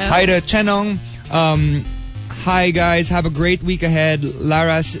 Hi to Chenong. Hi guys, have a great week ahead.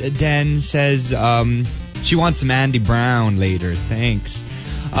 Laras Den says she wants some Andy Brown later. Thanks.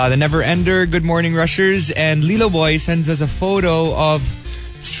 The Never Ender, good morning rushers. And Lilo Boy sends us a photo of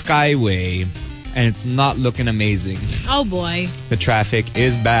Skyway, and it's not looking amazing. Oh boy. The traffic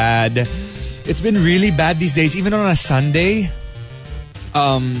is bad. It's been really bad these days, even on a Sunday.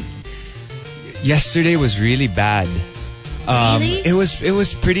 Yesterday was really bad. Really? It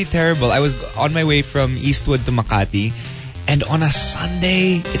was pretty terrible. I was on my way from Eastwood to Makati, and on a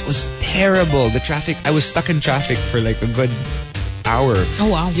Sunday it was terrible. The traffic, I was stuck in traffic for like a good hour. Oh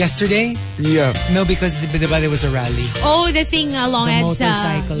wow. Yesterday? Yeah. No, because there was a rally. Oh, the thing along The EDSA.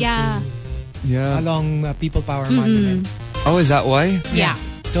 motorcycle Yeah. thing. Yeah. Along People Power Monument. Oh, is that why? Yeah.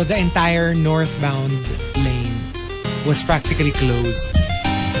 So the entire northbound lane was practically closed.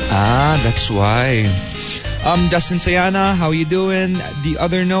 Ah, that's why. Justin Sayana, how you doing? The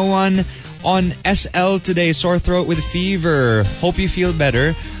other no one on SL today, sore throat with fever. Hope you feel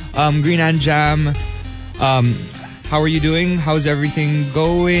better. Green and Jam, how are you doing? How's everything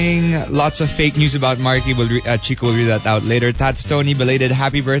going? Lots of fake news about Markki. Chico will read that out later. Tats Tony, belated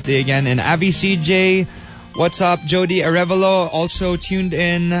happy birthday again. And Avi CJ, what's up? Jody Arevalo also tuned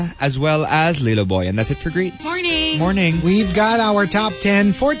in, as well as Lilo Boy. And that's it for greets. Morning. We've got our top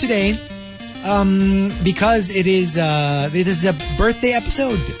 10 for today. Because it is a birthday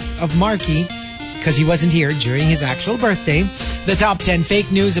episode of Markki, because he wasn't here during his actual birthday. The top 10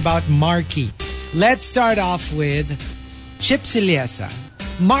 fake news about Markki. Let's start off with Chip Siliesa.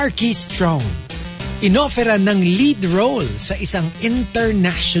 Markki Strong. Inofferan ng lead role sa isang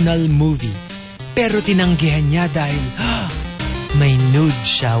international movie. Pero tinanggihan niya dahil may nude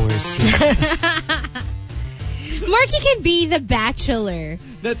shower scene. Markki can be the Bachelor.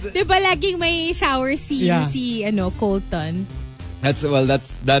 That's Diba laging may shower scene si Colton?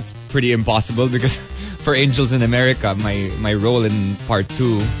 that's pretty impossible because for Angels in America, my role in part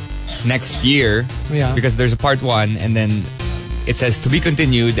 2 next year, because there's a part 1 and then it says to be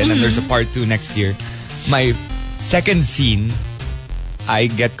continued, and then there's a part 2 next year. My second scene, I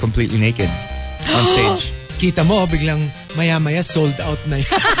get completely naked on stage. Kita mo, biglang maya-maya sold out na yun.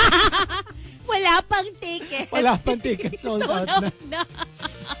 Wala pang ticket. Wala pang ticket, sold out na.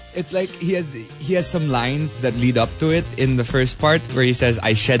 It's like he has some lines that lead up to it in the first part where he says,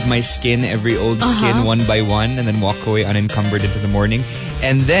 I shed my skin, every old skin, one by one, and then walk away unencumbered into the morning.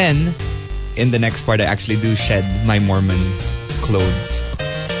 And then, in the next part, I actually do shed my Mormon clothes.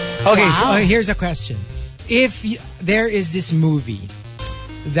 Okay, so here's a question. If there is this movie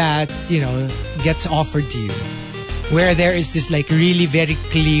that, gets offered to you, where there is this like really very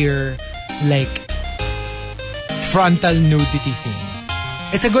clear, like, frontal nudity thing.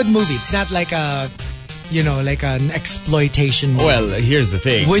 It's a good movie. It's not like like an exploitation movie. Well, here's the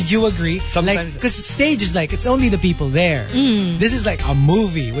thing. Would you agree? Sometimes, because stage is like, it's only the people there. This is like a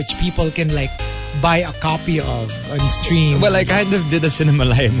movie which people can like buy a copy of on stream. Well, I kind of did a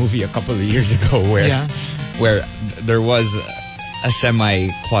Cinemalaya movie a couple of years ago where there was a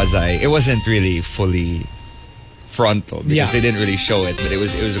semi-quasi. It wasn't really fully frontal because they didn't really show it, but it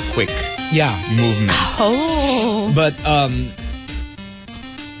was a quick movement. Oh. But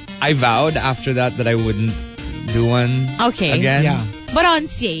I vowed after that I wouldn't do one again. Yeah. But on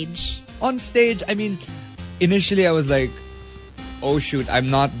stage. On stage, I mean, initially I was like, oh shoot, I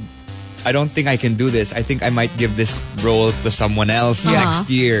don't think I can do this. I think I might give this role to someone else next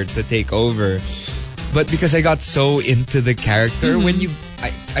year to take over. But because I got so into the character,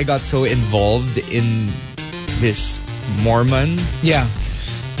 I got so involved in this Mormon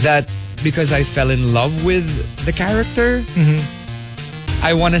that because I fell in love with the character,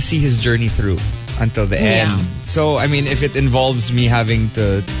 I want to see his journey through until the end. So, I mean, if it involves me having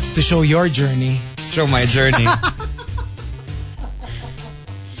to show your journey. Show my journey.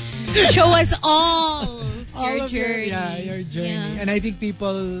 Show us all your journey. Your journey. Yeah. And I think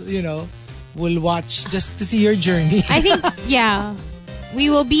people, will watch just to see your journey. I think, we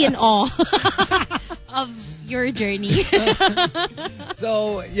will be in awe of your journey.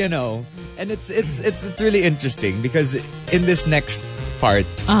 So, and it's really interesting because in this next part,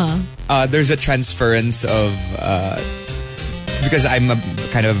 there's a transference of, because I'm a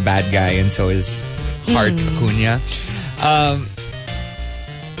kind of a bad guy and so is Heart Acuna.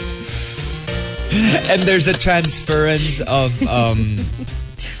 And there's a transference of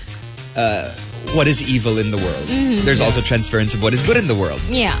what is evil in the world. There's also transference of what is good in the world.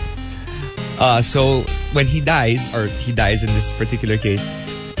 Yeah. So when he dies in this particular case,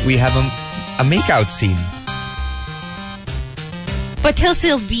 we have a makeout scene. But he'll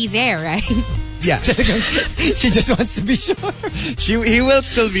still be there, right? Yeah. She just wants to be sure. He will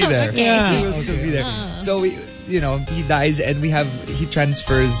still be there. Okay. Yeah. He will still be there. So he dies and he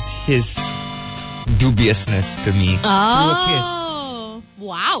transfers his dubiousness to me through a kiss.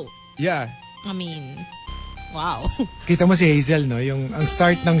 Wow. Yeah. I mean, wow. Kita mo si Hazel, no? Ang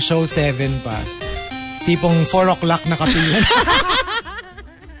start ng show 7 pa. Tipong 4 o'clock nakapila na.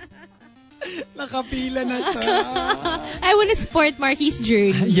 Nakapila na siya. I want to support Markki's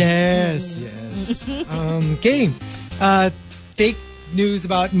journey. Yes. Okay. Fake news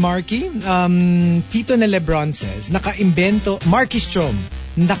about Markki. Tito na Lebron says, Markki Strom,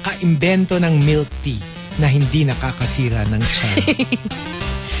 nakaimbento ng milk tea na hindi nakakasira ng tiyan.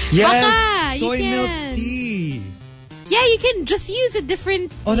 Yes. Baka, soy you milk can. tea. Yeah, you can just use a different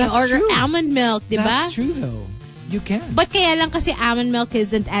that's true. almond milk, diba? That's true though. You can. But kaya lang kasi almond milk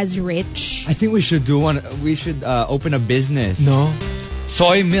isn't as rich. I think we should do one. We should open a business. No?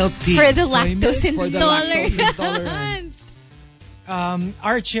 Soy milk tea. For the lactose For the lactose intolerant.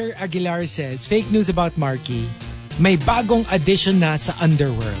 Archer Aguilar says, fake news about Markki. May bagong addition na sa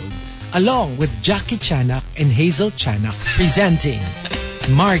Underworld. Along with Jackie Chanak and Hazel Chanak presenting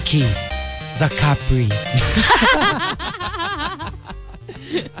Markki the Capri.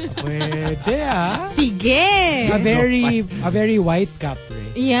 Pwede Sige. A very white Capri.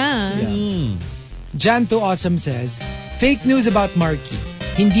 Yeah. Jan to Awesome says, fake news about Markki.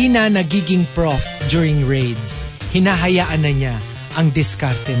 Hindi na nagiging prof during raids. Hinahayaan na niya ang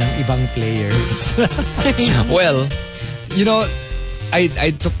diskarte ng ibang players. Well,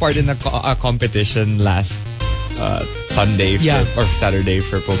 I took part in a competition last Sunday or Saturday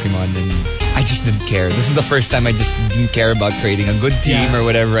for Pokemon, and I just didn't care. This is the first time I just didn't care about creating a good team or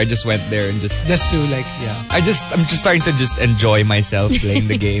whatever. I just went there and just to I'm just starting to just enjoy myself playing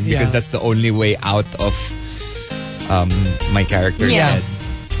the game because that's the only way out of my character's head.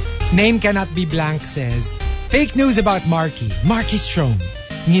 Name Cannot Be Blank says, fake news about Markki. Markki Strom,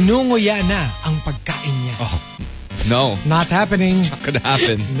 ninunguya na ang pagkain niya. Oh, no. Not happening. It's not gonna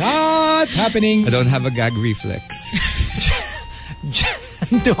happen. Not happening. I don't have a gag reflex.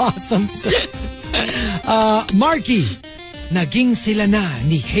 To Awesome says, Markki, naging sila na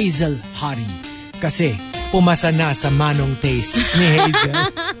ni Hazel Hari kasi pumasa na sa manong tastes ni Hazel.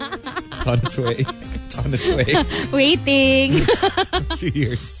 It's on its way. It's on its way. Waiting. 2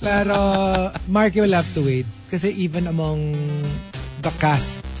 years. Pero Markki will have to wait kasi even among the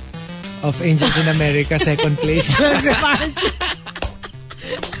cast of Angels in America, second place.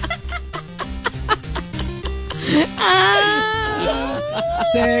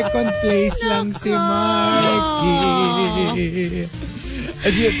 Second place lang si Markki.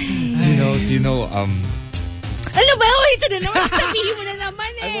 Do you know Ano ba? Ito na naman. Sabihin mo na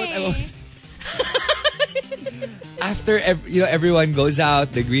naman eh. I won't. After everyone goes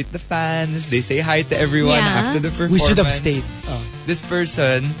out, they greet the fans, they say hi to everyone after the performance. We should have stayed. This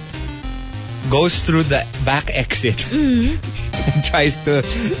person goes through the back exit and tries to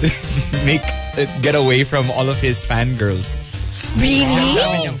get away from all of his fangirls.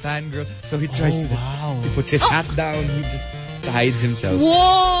 Really? Fangirl. So he tries to he puts his hat down, he just hides himself.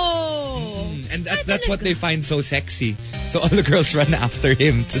 Whoa! And that's what they find so sexy. So all the girls run after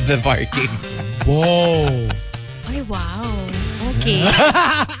him to the parking. Whoa. Ay, wow. Okay.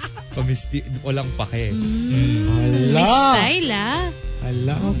 Walang pake. May style,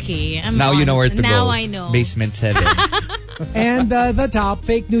 Hala. Okay, Now you know where to now go. I know. Basement 7. And the top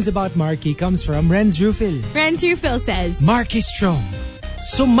fake news about Markki comes from Renz Rufil. Renz Rufil says, Markki Strong,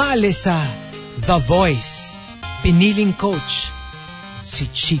 sumali sa The Voice. Piniling coach, si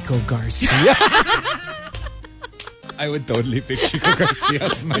Chico Garcia. I would totally pick Chico Garcia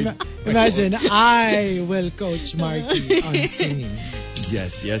as my... Imagine, I will coach Markki on singing.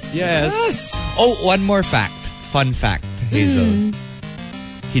 Yes. Oh, one more fact. Fun fact, Hazel.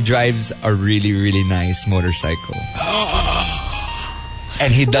 He drives a really, really nice motorcycle.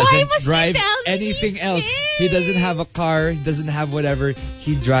 And he doesn't drive anything else. He doesn't have a car. He doesn't have whatever.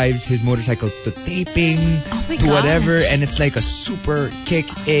 He drives his motorcycle to taping, to whatever. And it's like a super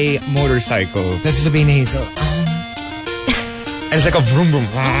kick-A motorcycle. This is sabihin ni Hazel. And it's like a vroom vroom.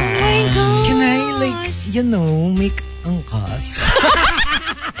 oh my God. Can I, make angkas?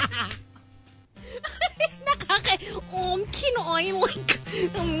 Kinoy mo. Can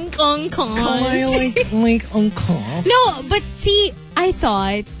I, make angkas? No, but see, I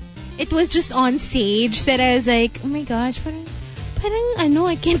thought it was just on stage that I was like, oh my gosh, parang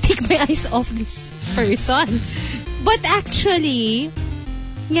I can't take my eyes off this person. But actually,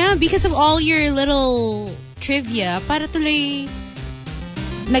 yeah, because of all your little trivia, para tuloy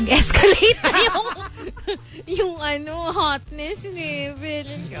nag-escalate yung hotness level.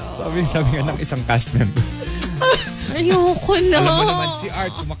 Sabi nga ng isang cast member. Ayoko na. Alam mo naman si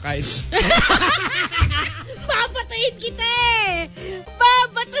Art kumakain. Babatuhin kita.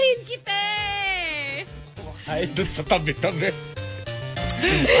 Kumakain doon sa tabi-tabi.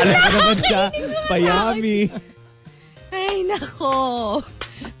 Alam mo naman siya, payami. Ay, nako.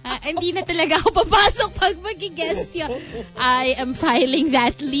 Hindi na talaga ako papasok pag mag-guest yun. I am filing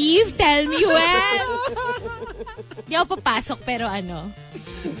that leave. Tell me when. Hindi ako papasok pero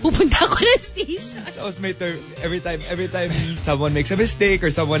pupunta ako ng station. That was my term. Every time someone makes a mistake or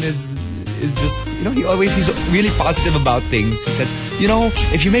someone is just, he's really positive about things. He says,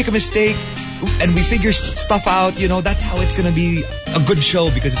 if you make a mistake and we figure stuff out, that's how it's gonna be a good show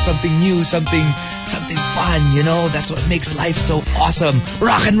because it's something new, something fun, that's what makes life so awesome.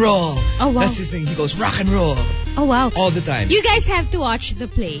 Rock and roll. Oh, wow. That's his thing. He goes rock and roll. Oh, wow. All the time. You guys have to watch the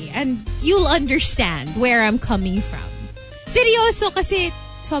play and you'll understand where I'm coming from. Seryoso kasi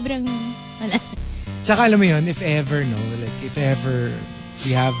sobrang wala. Tsaka alam mo yun, if ever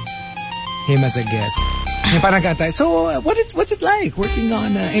we have him as a guest. Yung parang kanta, so what's it like working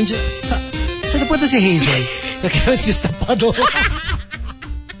on Angel? So napunta si Hazel. So it's just a puddle.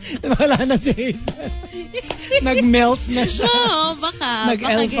 Wala na si Hazel. Nag-melt na siya. Oo, baka.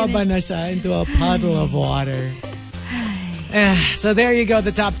 Nag-alpha ba na siya into a puddle of water. So there you go,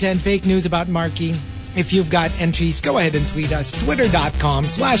 the top 10 fake news about Markki. If you've got entries, go ahead and tweet us.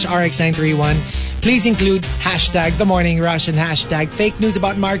 Twitter.com/RX931. Please include #TheMorningRush and #fake news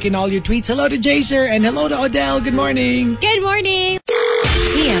about Markki in all your tweets. Hello to Jaser and hello to Odell. Good morning. Good morning.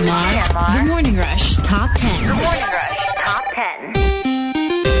 TMR. The Morning Rush Top 10. The Morning Rush Top 10.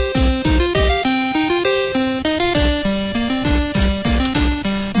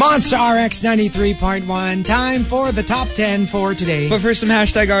 Monster RX 93.1. Time for the top 10 for today. But first, some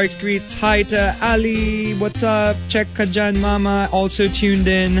 #RX greets. Hi to Ali. What's up? Check ka dyan, Mama. Also tuned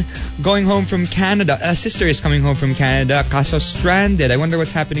in. Going home from Canada. A sister is coming home from Canada. Kaso stranded. I wonder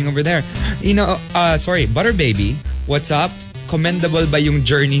what's happening over there. Butter Baby. What's up? Commendable ba yung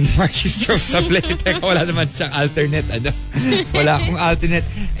journey ni Markki Strong sa play? Teka, wala naman siyang alternate. Wala akong alternate.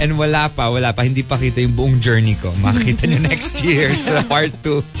 And wala pa. Hindi pa kita yung buong journey ko. Makita nyo next year sa part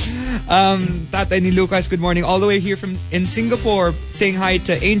 2. Tatay ni Lucas, good morning. All the way here in Singapore. Saying hi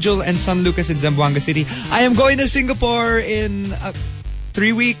to Angel and son Lucas in Zamboanga City. I am going to Singapore in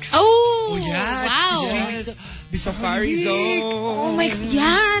 3 weeks. Oh, yeah. Wow. The Safari Zone. Oh my God.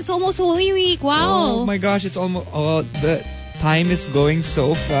 Yeah, it's almost Holy Week. Wow. Oh my gosh, it's almost... the time is going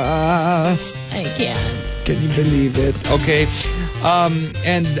so fast. I can't. Can you believe it? Okay.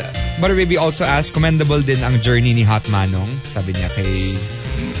 And Butter Baby also asked, commendable din ang journey ni Hot Manong. Sabi niya kay...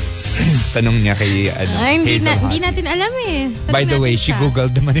 tanong niya kay Hazel Hot. Hindi natin alam eh. By the way, she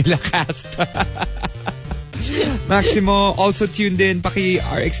googled the Manila cast. Maximo also tuned in.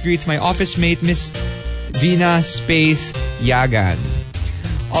 Paki-RX greets my office mate, Miss Vina Space Yagan.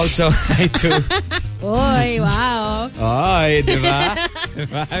 Also, hi to... Oy, wow. Oy, diba?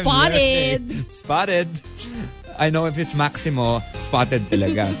 Spotted. I know if it's Maximo, spotted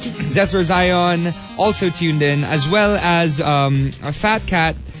talaga. Zethro Zion also tuned in, as well as a Fat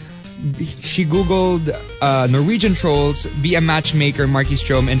Cat she googled Norwegian trolls, be a matchmaker, Markki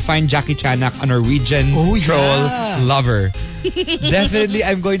Strom, and find Jackie Chanak, a Norwegian troll lover. Definitely,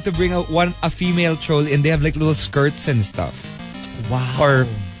 I'm going to bring a female troll, and they have like little skirts and stuff. Wow. Or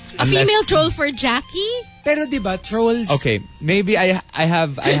a female troll for Jackie? Pero diba, trolls... Okay, maybe I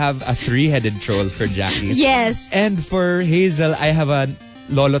have a 3-headed troll for Jackie. Yes. And for Hazel, I have a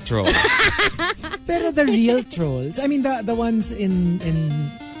Lolo troll. Pero the real trolls, I mean the ones in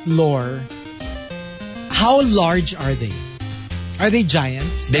lore, how large are they? Are they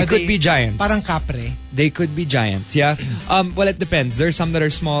giants? They could be giants. Parang kapre. They could be giants, yeah. Well, it depends. There's some that are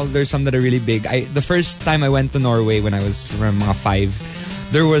small. There's some that are really big. The first time I went to Norway when I was around mga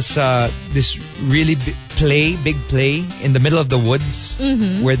 5, there was this really big play in the middle of the woods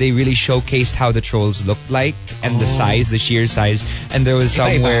where they really showcased how the trolls looked like and the size, the sheer size. And there was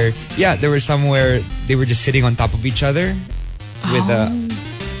some where they were just sitting on top of each other with a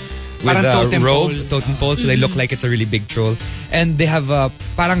robe, totem pole, so they look like it's a really big troll. And they have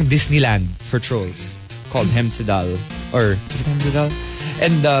parang Disneyland for trolls called Hemsedal. Or is it Hemsedal?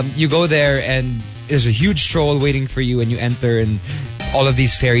 And you go there and there's a huge troll waiting for you, and you enter, and all of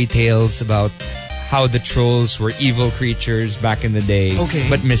these fairy tales about how the trolls were evil creatures back in the day,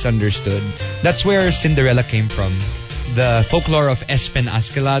 but misunderstood. That's where Cinderella came from. The folklore of Espen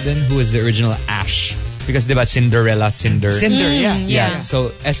Askeladdin, who is the original Ash. Because diba Cinderella, Cinder. Yeah. So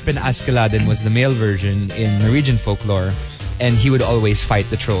Espen Askeladdin was the male version in Norwegian folklore, and he would always fight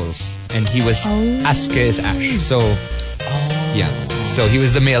the trolls. And he was Aske is Ash. So yeah. So he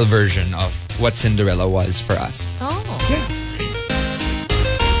was the male version of what Cinderella was for us.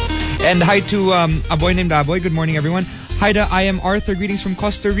 And hi to a boy named Aboy. Good morning, everyone. Hi to I am Arthur. Greetings from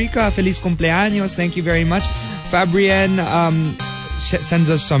Costa Rica. Feliz cumpleaños. Thank you very much. Fabrienne sends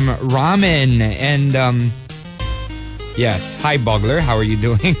us some ramen. And yes. Hi, Bogler. How are you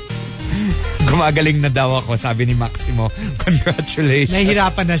doing? Gumagaling na daw ako, sabi ni Maximo. Congratulations.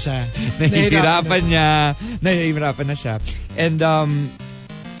 Nahihirapan na siya. Nahihirapan na siya. And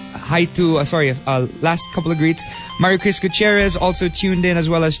hi to, last couple of greets. Mario Chris Gutierrez also tuned in, as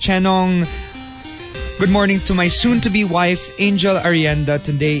well as Chenong. Good morning to my soon-to-be wife, Angel Arienda.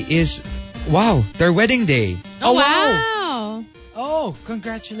 Today is, their wedding day. Oh, wow. Oh,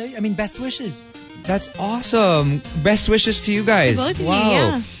 congratulations. I mean, best wishes. That's awesome. Best wishes to you guys. Both of you, wow.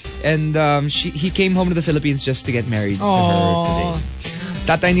 yeah. And he came home to the Philippines just to get married to her today.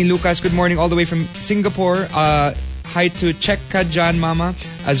 Tatay ni Lucas, good morning all the way from Singapore. Hi to Chekka Jan Mama,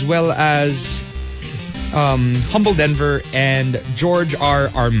 as well as Humble Denver and George R.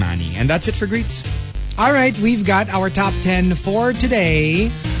 Armani. And that's it for greets. All right, we've got our top 10 for today.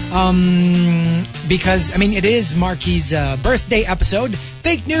 Because, I mean, it is Markki's birthday episode.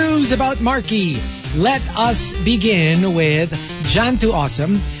 Fake news about Markki. Let us begin with John to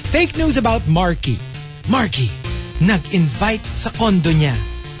Awesome. Fake news about Markki. Markki, nag-invite sa kondo niya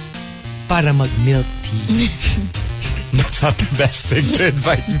para mag-milk tea. That's not the best thing to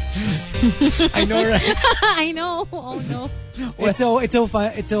invite me. I know, right? I know. Oh, no. It's so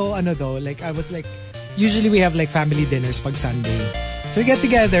fun. It's so, though, like, I was like, usually we have like family dinners pag Sunday. So we get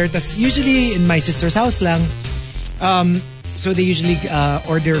together, tas usually in my sister's house lang. So they usually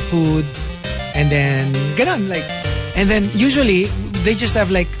order food and then ganon, like, and then usually they just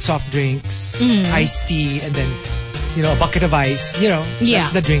have like soft drinks, iced tea, and then, a bucket of ice,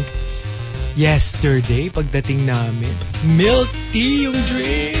 that's the drink. Yesterday, pagdating namin, milk tea yung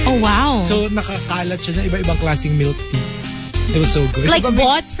drink. Oh, wow. So nakakalat siya ng iba-ibang klaseng milk tea. It was so good. Like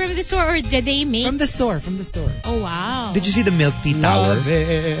bought from the store, or did they make? From the store. Oh, wow. Did you see the milk tea tower? Love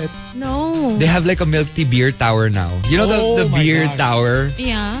it. No. They have like a milk tea beer tower now. You know the beer tower?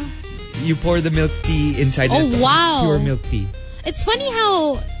 Yeah. You pour the milk tea inside. Oh, it's wow. Pure milk tea. It's funny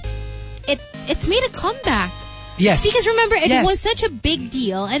how it's made a comeback. Yes. Because remember, it was such a big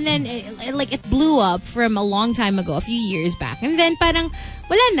deal, and then it blew up from a long time ago, a few years back. And then parang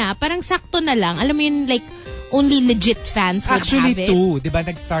wala na, parang sakto na lang. Alam mo yun, like only legit fans would actually have it. Two. Diba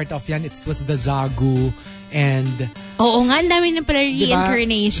nag-start off yan? It was the Zagu and... Oo nga, ang dami na pala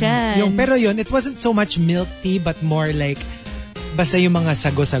reincarnation. Pero yun, it wasn't so much milk tea but more like basta yung mga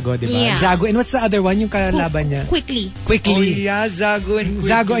sago-sago, diba? Yeah. Zagu. And what's the other one? Yung kalaban niya? Quickly. Oh yeah, Zagu and Quickly.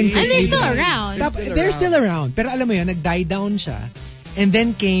 Zagu and Quickly. And they're still around. They're still around. Pero alam mo yun, nag-die down siya. And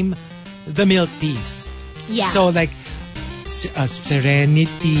then came the milk teas. Yeah. So like,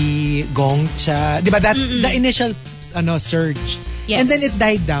 Serenity, Gongcha, diba? That the initial surge. Yes. And then it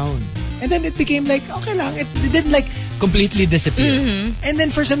died down. And then it became like, okay lang. It didn't like completely disappear. And then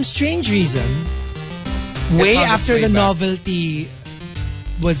for some strange reason, way after the novelty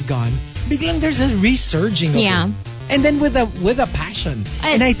was gone, biglang there's a resurging of it. And then with a passion.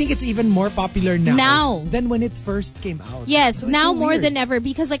 And I think it's even more popular now than when it first came out. Yes, so now so more weird. than ever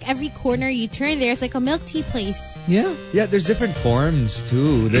because like every corner you turn, there's like a milk tea place. Yeah. Yeah, there's different forms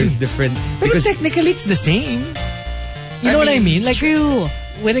too. There's different... But Because technically it's the same. You know what I mean? Like, True.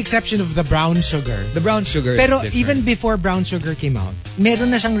 with exception of the brown sugar. the brown sugar Pero is different. even before brown sugar came out, meron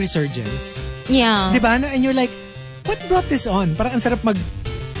na siyang resurgence. Yeah. Diba? And you're like, what brought this on? Parang ang sarap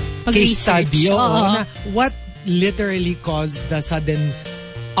case study. Na what literally caused the sudden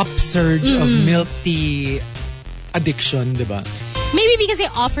upsurge of milk tea addiction, diba? Maybe because they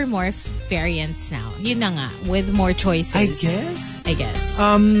offer more variants now. Yun na nga, with more choices. I guess.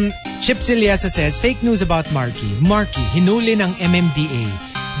 Chip Ciliasa says, fake news about Markki. Markki, hinuli ng MMDA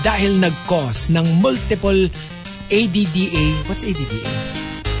dahil nag-cause ng multiple ADDA. What's ADDA?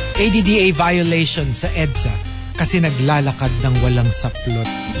 ADDA violations sa EDSA kasi naglalakad ng walang saplot.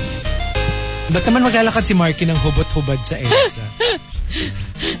 Ba't naman maglalakad si Markki ng hubot-hubad sa EDSA?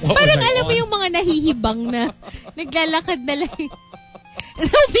 Parang alam mo yung mga nahihibang na naglalakad na lang.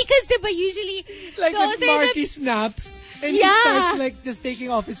 No, because diba usually... Like so, if Markki snaps and he starts like just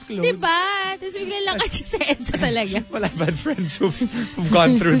taking off his clothes. Diba? Tapos maglalakad siya sa EDSA talaga. Well, I've had friends who've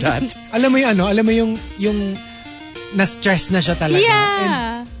gone through that. Alam mo yung na-stress na siya talaga.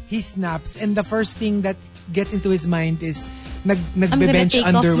 Yeah. And he snaps and the first thing that gets into his mind is I'm gonna nagbe-bench take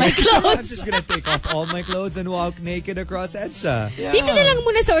off underwear. my clothes. I'm just gonna take off all my clothes and walk naked across EDSA. Yeah. Dito na lang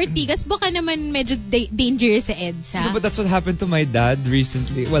muna sa Ortigas, baka naman medyo dangerous sa EDSA. No, but that's what happened to my dad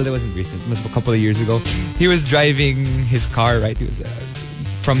recently. Well, it wasn't recent. It was a couple of years ago. He was driving his car, right? He was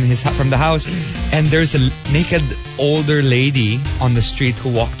from the house, and there's a naked older lady on the street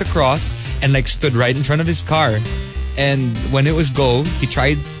who walked across and like stood right in front of his car. And when it was go, he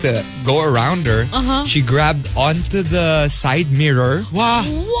tried to go around her. She grabbed onto the side mirror. Wow.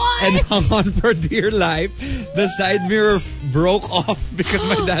 What? And hung on for dear life. The side mirror broke off because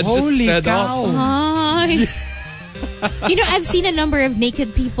my dad Holy just fed cow. off. Ay. You know, I've seen a number of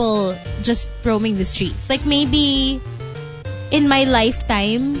naked people just roaming the streets. Like maybe in my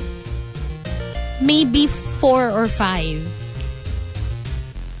lifetime, maybe 4 or 5.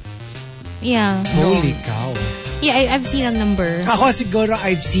 Yeah. Holy cow. Yeah, I've seen a number. Ako siguro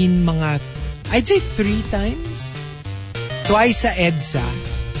I've seen I'd say 3 times. Twice sa EDSA.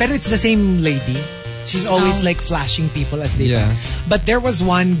 Pero it's the same lady. She's always like flashing people as they pass. But there was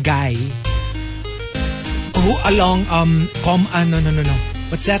one guy who along no.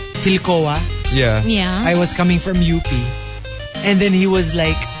 What's that? Philcoa. Yeah. Yeah. I was coming from UP. And then he was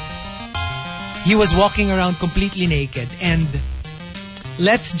walking around completely naked. And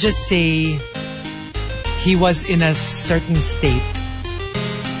let's just say he was in a certain state.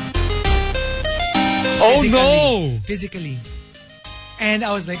 Oh no! Physically. And I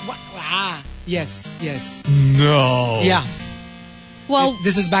was like, what? Ah, yes. No. Yeah. Well,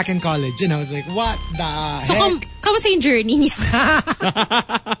 This was back in college. And I was like, what the so heck? kamusta yung journey niya?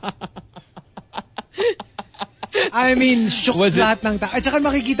 I mean, shook Was it- lahat ng tao. At saka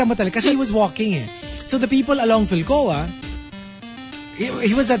makikita mo talaga. Kasi he was walking eh. So the people along Philcoa,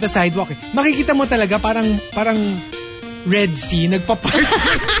 he was at the sidewalk. Makikita mo talaga parang Red Sea, nagpa-park.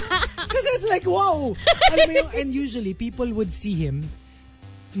 Kasi it's like, wow. Alam mo yung, and usually, people would see him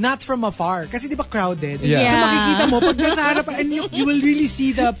not from afar. Kasi di ba crowded? Yeah. So makikita mo, pag nasa harapan, and you will really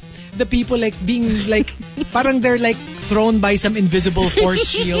see the people like being like, parang they're like thrown by some invisible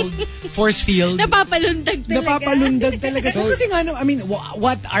force field. Napapalundag talaga. Napapalundag talaga. So kasi nga, I mean,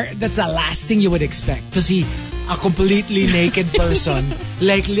 that's the last thing you would expect to see a completely naked person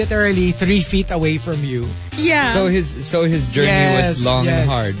like literally 3 feet away from you. Yeah. So his journey was long and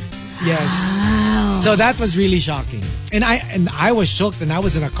hard. Yes. Wow. So that was really shocking. And I was shocked and I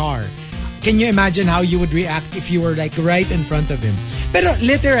was in a car. Can you imagine how you would react if you were like right in front of him? Pero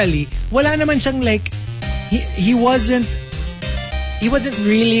literally, wala naman siyang like he wasn't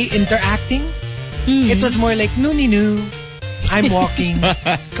really interacting. It was more like noo. I'm walking.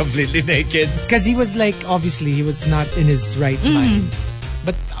 Completely naked. Because he was like, obviously, he was not in his right mind.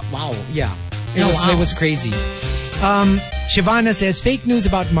 But wow, yeah. It was crazy. Shivana says, fake news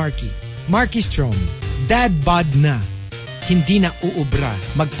about Markki. Markki Strom, dad bod na. Hindi na uubra.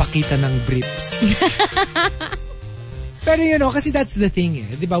 Magpakita ng briefs. Pero kasi that's the thing eh.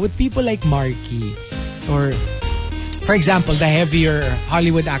 Diba? With people like Markki, or for example, the heavier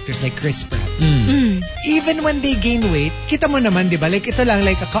Hollywood actors like Chris Pratt. Even when they gain weight, kita mo naman, di ba? Like, ito lang,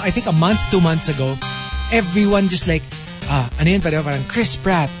 like, I think a month, 2 months ago, everyone just like, ano yun, parang Chris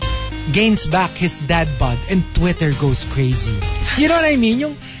Pratt gains back his dad bod and Twitter goes crazy. You know what I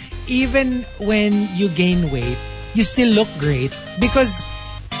mean? Even when you gain weight, you still look great because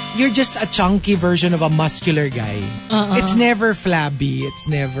you're just a chunky version of a muscular guy. It's never flabby. It's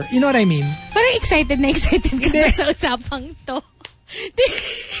never, you know what I mean? Parang excited ka na sa usapang to.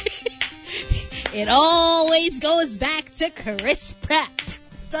 It always goes back to Chris Pratt,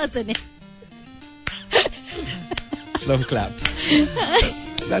 doesn't it? Slow clap.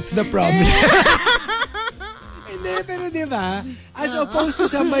 That's the problem. Hindi, pero diba, as opposed to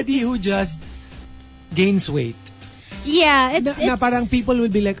somebody who just gains weight. Yeah, Na parang people will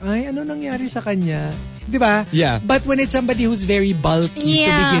be like, ay, ano nangyari sa kanya? Diba? Yeah. But when it's somebody who's very bulky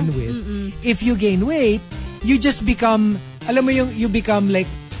to begin with, if you gain weight, you just become, alam mo yung, you become like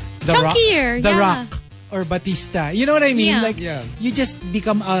The chunkier, Rock or Batista. You know what I mean? Yeah. Like, you just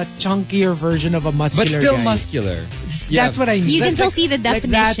become a chunkier version of a muscular But still guy. muscular. That's what I mean. You can That's still see the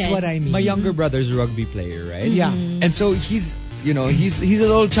definition. Like, that's what I mean. My younger brother's a rugby player, right? Yeah. And so he's a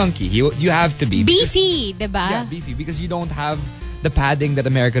little chunky. You have to be. Beefy, diba? Yeah, beefy. Because you don't have the padding that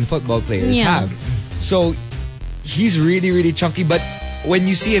American football players have. So he's really, really chunky. But when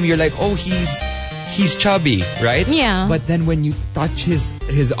you see him, you're like, oh, he's chubby, right? Yeah. But then when you touch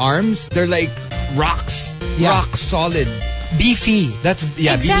his arms, they're like rocks. Yeah. Rock solid. Beefy. That's,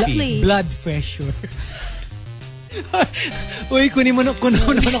 Exactly. beefy. Blood pressure. Uy, kunin mo ako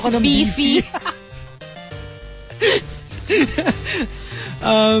ng Beefy.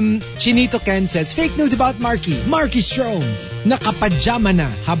 Chinito Ken says, fake news about Markki. Markki Strome, nakapajama na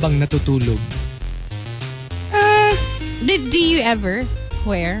habang natutulog. Do you ever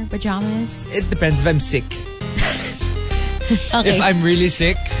wear pajamas? It depends if I'm sick. Okay. If I'm really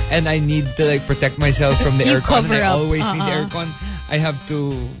sick and I need to like protect myself from the You aircon, cover and I up. always need the aircon, I have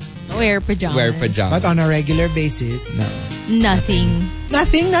to wear pajamas. wear pajamas. But on a regular basis, Nothing.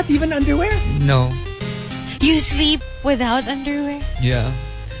 nothing, not even underwear. No. You sleep without underwear? Yeah.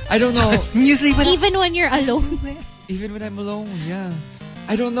 I don't know. You sleep with Even when you're alone? Even when I'm alone, yeah.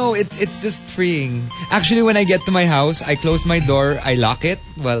 I don't know. It's just freeing. Actually, when I get to my house, I close my door, I lock it.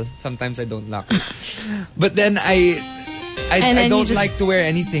 Well, sometimes I don't lock it. But then I don't like to wear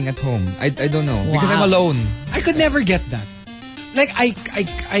anything at home. I don't know. Because I'm alone. I could never get that. Like,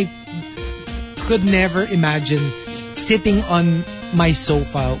 I could never imagine sitting on my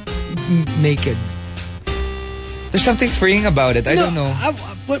sofa naked. There's something freeing about it. I don't know.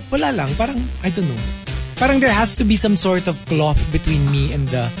 Wala lang. Parang, I don't know. Parang there has to be some sort of cloth between me and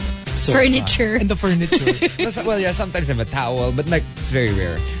the sofa. Furniture. And the furniture. Well, yeah, sometimes I have a towel, but like, it's very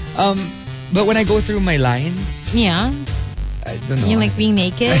rare. But when I go through my lines, Yeah. I don't know. You like being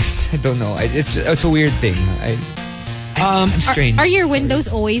naked? I don't know. It's a weird thing. I'm strange. Are your windows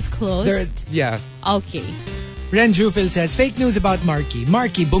always closed? Yeah. Okay. Ren Jufil says, fake news about Markki.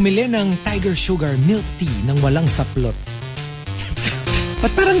 Markki, bumili ng Tiger Sugar milk tea nang walang saplot.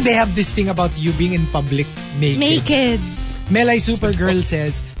 But parang they have this thing about you being in public naked. Melay Supergirl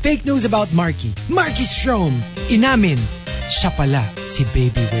says, fake news about Markki. Markki Strome, inamin, siya pala si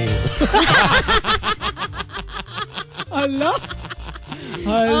Baby Whale. Hala?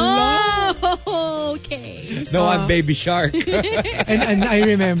 Oh, okay. No, I'm Baby Shark. And I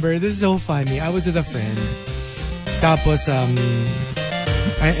remember, this is so funny. I was with a friend. Tapos,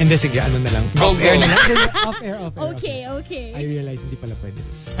 hindi, sige, ano na lang. Go, Off-air go. na lang. Off-air. Okay. I realized hindi pala pwede.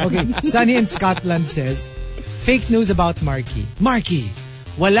 Okay, Sunny in Scotland says, fake news about Markki. Markki,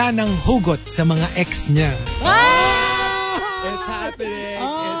 wala nang hugot sa mga ex niya. It's happening.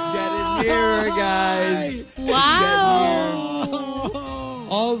 It's getting nearer, guys. Wow.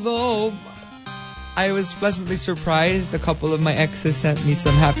 Although, I was pleasantly surprised. A couple of my exes sent me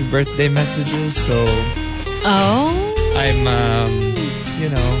some happy birthday messages. So, I'm,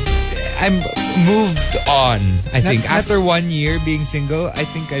 I'm moved on. I think after 1 year being single, I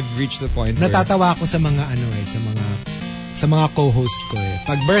think I've reached the point where Natatawa ako sa mga sa mga co-host ko eh.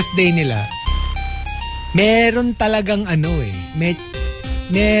 Pag birthday nila, meron talagang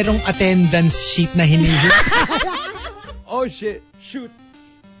merong attendance sheet na hinihit. oh shit, shoot.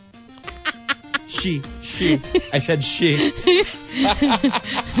 She. I said she.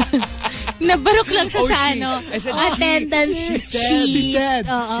 Nabarok lang siya sa she. I said attendance she said. sheet. She said.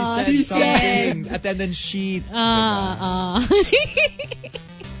 She said something. Attendance sheet.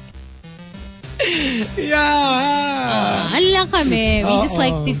 Yeah. Ano lang kami. We just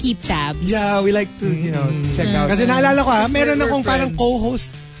like to keep tabs. Yeah, we like to, check out. Kasi naalala ko meron your akong parang friends. co-host.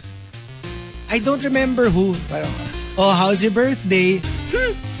 I don't remember who. Parang, oh, how's your birthday?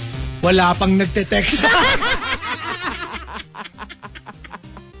 Wala pang nagte-text.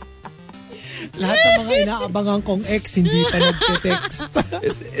 Lahat ng mga inaabangan kong ex hindi pa nagte-text.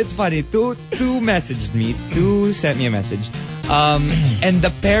 It's funny. Two messaged me. Two sent me a message. And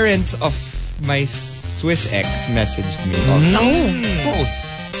the parents of my Swiss ex messaged me also. Both.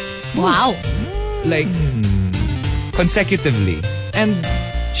 Wow. Like, consecutively. And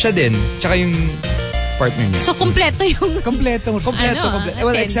siya din. Tsaka yung partner niya. So, kompleto yung... Kompleto.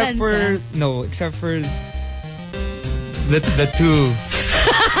 Well, except for the two.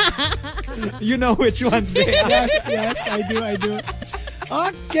 You know which ones they are. Yes, I do.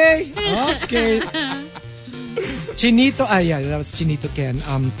 Okay. Chinito, that was Chinito Ken.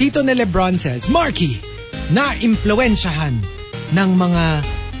 Tito ni Lebron says, Markki, na-impluensyahan ng mga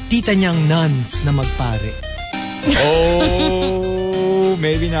tita niyang nuns na magpare. Oh,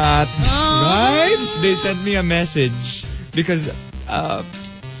 maybe not. Right? They sent me a message because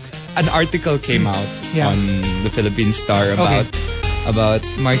an article came out on the Philippine Star about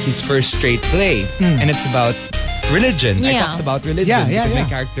Markki's first straight play. And it's about religion. I talked about religion because my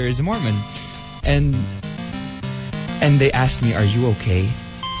character is a Mormon. And they asked me, are you okay?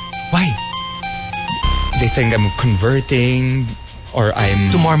 Why? They think I'm converting or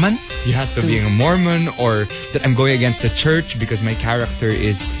I'm... To Mormon? Yeah, to being a Mormon, or that I'm going against the church because my character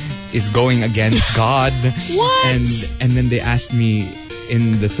is going against God. What? And then they asked me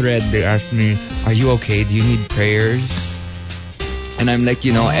in the thread, they asked me, are you okay? Do you need prayers? And I'm like,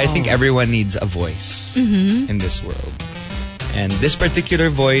 I think everyone needs a voice in this world. And this particular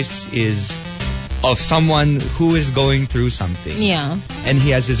voice is of someone who is going through something. Yeah. And he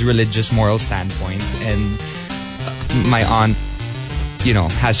has his religious moral standpoint. And my aunt,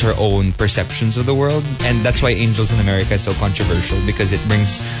 has her own perceptions of the world. And that's why Angels in America is so controversial, because it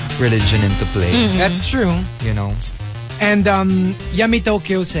brings religion into play. That's true. And Yummy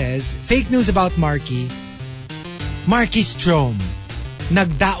Tokyo says, fake news about Markki. Markki Strom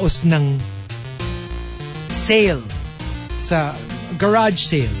nagdaos ng sale sa garage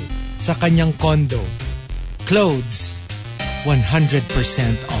sale sa kanyang condo. Clothes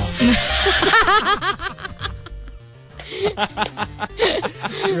 100% off.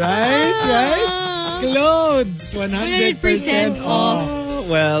 Right? Clothes 100% off.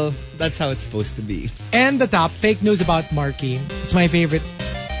 Well, that's how it's supposed to be. And the top fake news about Markki. It's my favorite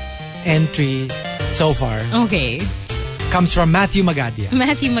entry so far. Okay. Comes from Matthew Magadia.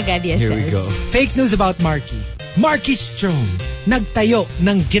 Matthew Magadia Here says. we go. Fake news about Markki. Markki Strom nagtayo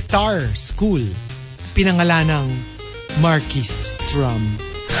ng guitar school. Pinangalanang Markki Strom.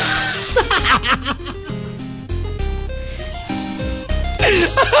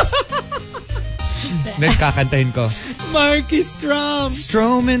 Nagkakantahin ko. Markki Strom.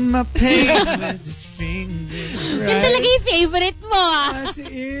 Stroming my pain with his finger. Yun talaga yung favorite mo. As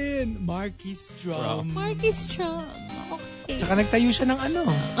in, Markki Strom. Markki Strom. Okay. Tsaka nagtayo siya ng ng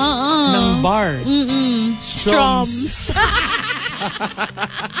bar. Stroms.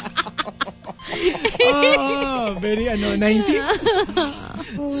 Very 90s.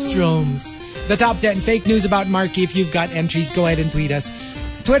 Stroms. The top 10 fake news about Markki. If you've got entries, go ahead and tweet us.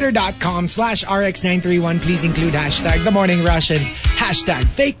 Twitter.com/RX931. Please include hashtag The Morning Rush and hashtag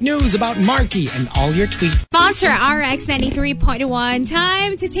fake news about Markki and all your tweets. Sponsor RX93.1.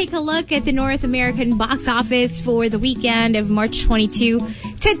 Time to take a look at the North American box office for the weekend of March 22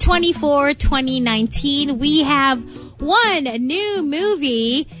 to 24, 2019. We have one new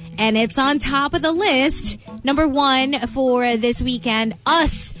movie, and it's on top of the list. Number one for this weekend,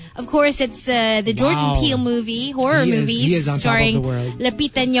 Us. Of course, it's the Jordan Peele movie, horror movie, he is on starring top of the world.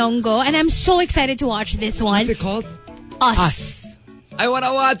 Lupita Nyong'o, and I'm so excited to watch this one. What's it called? Us. I want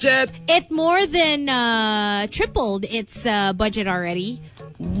to watch it. It more than tripled its budget already.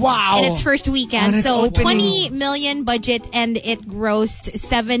 Wow. In its first weekend. On its So opening. 20 million budget, and it grossed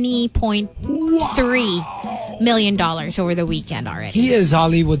 $70.3 million over the weekend already. He is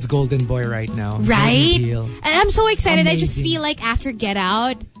Hollywood's golden boy right now. Right? Jordan Peele. And I'm so excited. I just Amazing. feel like after Get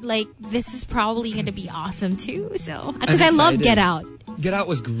Out, this is probably going to be awesome too. So, because I I'm love excited. Get Out. Get Out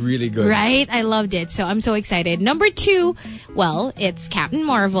was really good. Right? I loved it. So I'm so excited. Number two, well, it's Captain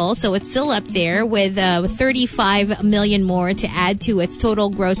Marvel. So it's still up there with 35 million more to add to its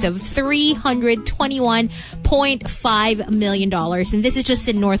total gross of $321.5 million. And this is just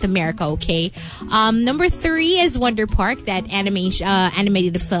in North America, okay? Number three is Wonder Park, that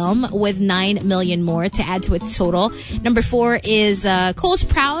animated film, with 9 million more to add to its total. Number four is Cole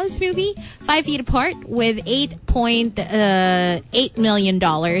Sprouse movie, 5 Feet Apart, with $8.8 million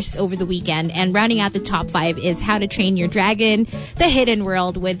over the weekend. And rounding out the top five is How to Train Your Dragon, The Hidden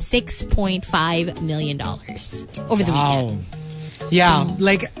World, with $6.5 million over the weekend. Yeah,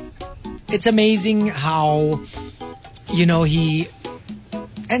 it's amazing how, he...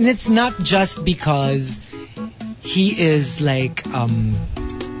 And it's not just because he is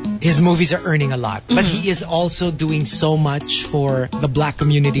his movies are earning a lot, but he is also doing so much for the black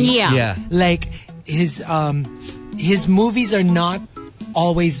community. Yeah. His movies are not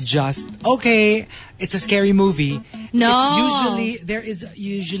always just, okay, it's a scary movie. No. There is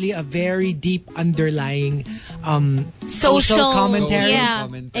usually a very deep underlying Social commentary. Yeah,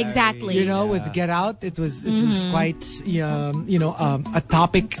 commentary. exactly. You know, with Get Out, it was quite, a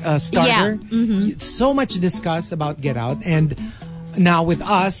topic starter. So much discuss about Get Out. And now with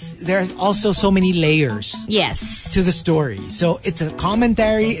us, there's also so many layers Yes. to the story. So it's a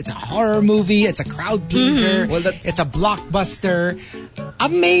commentary, it's a horror movie, it's a crowd pleaser, it's a blockbuster.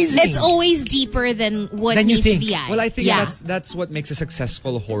 Amazing. It's always deeper than what Than you meets think. the eye. Well, I think yeah. that's what makes a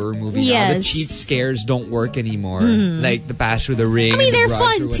successful horror movie now. Yes. The cheap scares don't work anymore. Like The Pass with the Ring. I mean, and The they're Grudge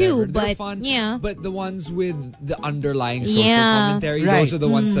fun or too, whatever. They're but fun, yeah. But the ones with the underlying social Yeah. commentary, Right. those are the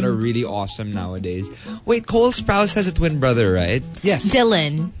ones that are really awesome nowadays. Wait, Cole Sprouse has a twin brother, right? Yes.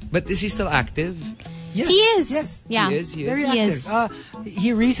 Dylan. But is he still active? Yes. He is. Yes. Yeah. He is. Very He active. is.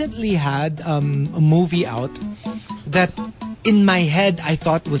 He recently had a movie out that in my head I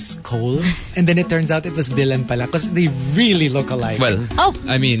thought was Cole, and then it turns out it was Dylan pala because they really look alike. Well, Oh,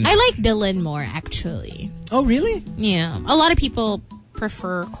 I mean, I like Dylan more actually. Oh, really? Yeah. A lot of people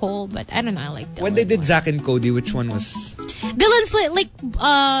prefer Cole, but I don't know. I like Dylan. when they did more. Zack and Cody, which one was... Dylan's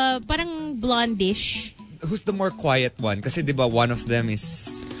parang blondish. Who's the more quiet one? Kasi diba one of them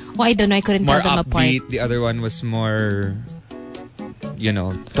is Oh, I don't know. I couldn't more tell them apart. upbeat. The other one was more,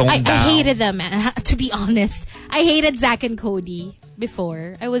 toned I down. hated them, to be honest. I hated Zack and Cody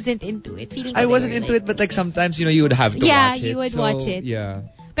before. I wasn't into it. I wasn't into it, but like sometimes, you would have to Yeah, watch it. you would watch it. Yeah.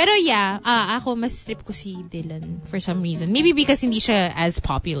 Pero yeah, ako mas strip ko si Dylan for some reason. Maybe because hindi siya as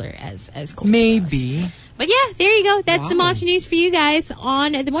popular as Cole Sprouse. Maybe. But yeah, there you go. That's the Wow. Monster News for you guys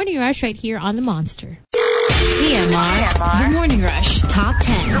on The Morning Rush right here on The Monster. TMR. The Morning Rush Top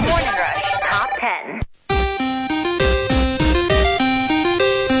 10. Morning Rush Top 10.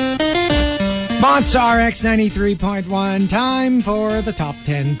 Monster RX 93.1. Time for the top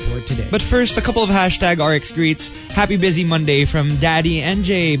 10 for today. But first, a couple of hashtag RX greets. Happy busy Monday from Daddy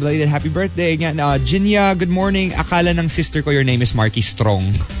NJ. Belated happy birthday again. Jinya, good morning. Akala ng sister ko your name is Markki Strong.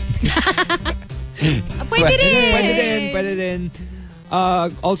 Pwede din.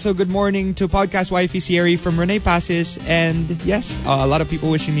 Also, good morning to Podcast Wifey Sierra from Renee Passes. And yes, a lot of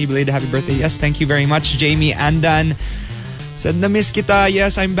people wishing me belated happy birthday. Yes, thank you very much. Jamie Andan said, na-miss kita.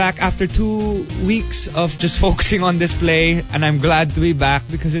 Yes, I'm back after 2 weeks of just focusing on this play. And I'm glad to be back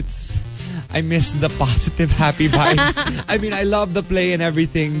because I miss the positive, happy vibes. I mean, I love the play and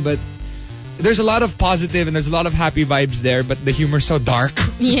everything, but there's a lot of positive and there's a lot of happy vibes there, but the humor's so dark.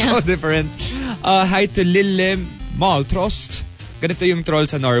 Yeah. So different. Hi to Lille Maltrost. Ganito yung troll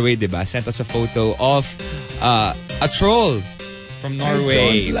sa Norway, diba? Sent us a photo of a troll from Norway.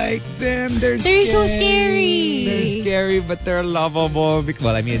 I don't like them. They're so scary. They're scary, but they're lovable.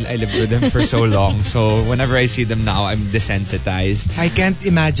 Well, I mean, I lived with them for so long. So whenever I see them now, I'm desensitized. I can't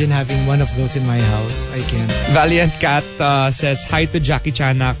imagine having one of those in my house. I can't. Valiant Cat says hi to Jackie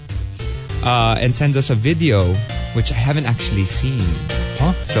Chanak and sends us a video, which I haven't actually seen.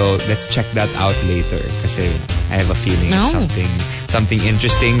 Huh? So let's check that out later kasi I have a feeling it's No. something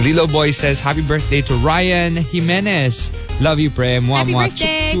interesting. Lilo Boy says happy birthday to Ryan Jimenez. Love you, pre. Mwah, Happy mwah.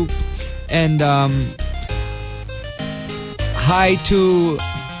 birthday. Chup, chup. And hi to...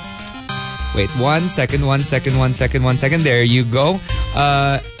 Wait, one second. There you go.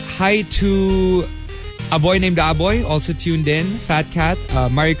 Hi to a boy named Aboy, also tuned in. Fat Cat,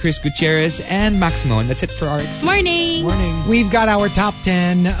 Marie Chris Gutierrez, and Maximo. And that's it for our Morning. We've got our top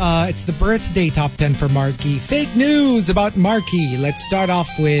 10. It's the birthday top 10 for Markki. Fake news about Markki. Let's start off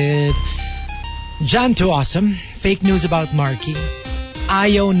with John to Awesome. Fake news about Markki.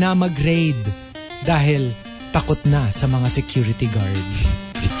 Ayaw na mag-raid dahil takot na sa mga security guard.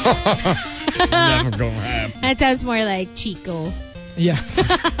 Never gonna happen. That sounds more like Chico. Yeah.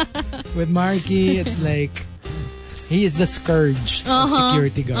 With Markki, it's like he is the scourge of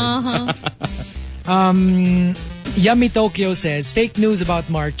security guards. Yummy Tokyo says, fake news about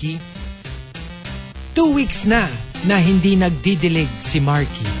Markki. 2 weeks na hindi nagdidilig si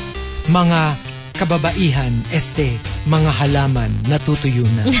Markki. Mga kababaihan, mga halaman, natutuyo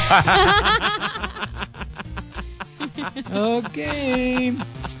na. Okay.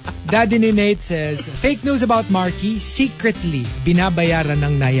 Daddy ni Nate says, fake news about Markki, secretly binabayaran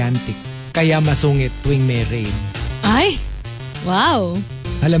ng Niantic. Kaya masungit tuwing may raid. Ay! Wow.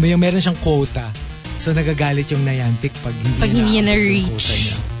 Alam mo yung meron siyang quota. So nagagalit yung Niantic pag hindi niya naabot yung na-reach. quota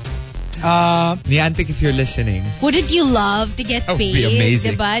niya. Niantic, if you're listening. Wouldn't you love to get That would paid, be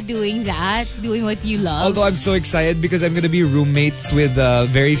amazing. diba? Doing that? Doing what you love? Although I'm so excited because I'm gonna be roommates with a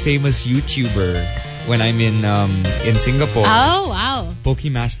very famous YouTuber when I'm in Singapore. Oh, wow.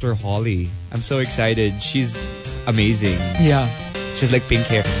 Pokemaster Holly. I'm so excited. She's amazing. Yeah. She has like pink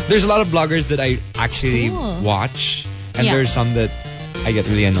hair. There's a lot of bloggers that I actually watch, and Yeah. there's some that I get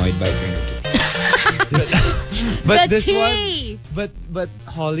really annoyed by. But The this tea. one, but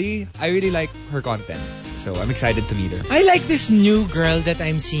Holly, I really like her content, so I'm excited to meet her. I like this new girl that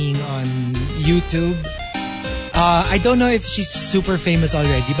I'm seeing on YouTube. I don't know if she's super famous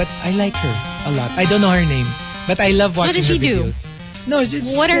already, but I like her a lot. I don't know her name, but I love watching does she her do? videos. No,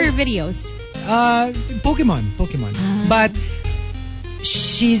 it's What are her videos? Pokemon. But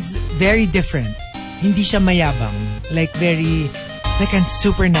she's very different. Hindi siya mayabang. Like a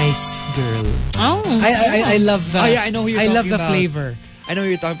super nice girl. Oh. I love the. Oh yeah, I know who you're talking love the about. flavor. I know who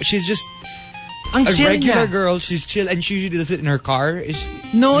you're talking about. She's just Ang a chill regular niya. girl. She's chill, and she usually does it in her car.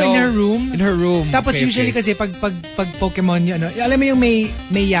 No, in her room. In her room. Tapos Okay, usually okay. kasi pag Pokemon yun, alam mo yung may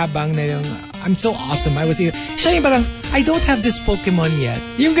yabang na yung, I'm so awesome. Siya yung parang, I don't have this Pokemon yet.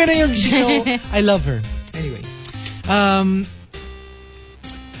 Yung gano'n yung she's so, I love her. Anyway.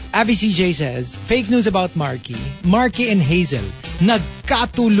 Abby CJ says, fake news about Markki. Markki and Hazel,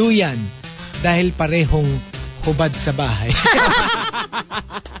 nagkatuluyan dahil parehong hubad sa bahay.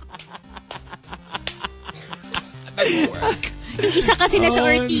 Yung isa kasi nasa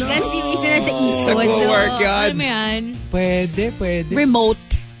Ortigas, yung isa nasa Eastwood. So, Nag-work yan. ano mo yan? Pwede. Remote.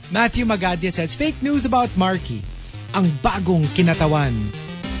 Matthew Magadia says, fake news about Markki. Ang bagong kinatawan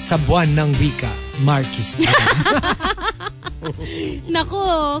sa buwan ng Rica, Markki's time.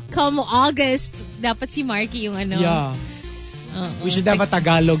 Nako, come August, dapat si Markki yung ano. Yeah. We should have a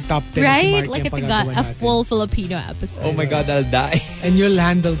Tagalog top 10 si Right? Markki Like ang a pagagawa natin. full Filipino episode. Oh my God, I'll die. And you'll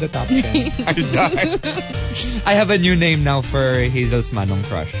handle the top 10. I'll die. I have a new name now for Hazel's manong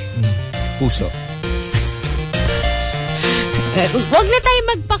crush. Puso. Wag na tayo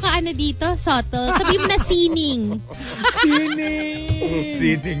magpakaano dito, Soto. Sabi mo na sining.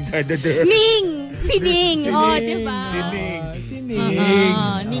 Sining. Ning! Sining! Oh, diba? Sining.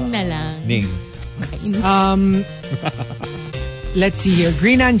 Ning na lang. Ning. Let's see here.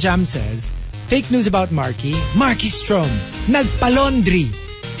 Green and Jam says, fake news about Markki. Markki Strom, nagpa-laundry.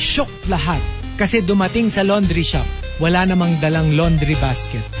 Shock lahat. Kasi dumating sa laundry shop, wala namang dalang laundry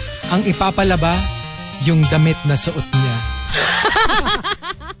basket. Ang ipapalaba, yung damit na suot niya.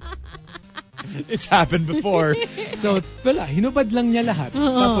 It's happened before. So, wala. Hinubad lang niya lahat.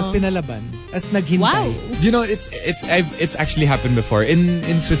 Tapos pinalaban. At naghintay. Wow. You know, it's actually happened before. In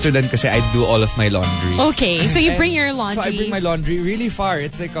Switzerland kasi I do all of my laundry. Okay, so you bring your laundry. So I bring my laundry really far.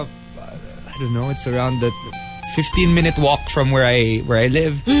 It's like I don't know, it's around the 15-minute walk from where I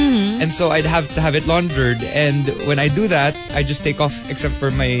live. Mm-hmm. And so I'd have to have it laundered. And when I do that, I just take off except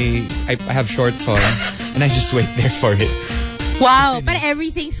for I have shorts on and I just wait there for it. Wow, but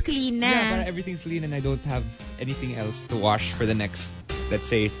everything's clean na. Yeah, but everything's clean and I don't have anything else to wash for the next, let's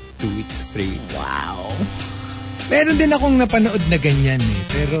say, 2 weeks, 3 weeks. Wow. Meron din akong napanood na ganyan eh.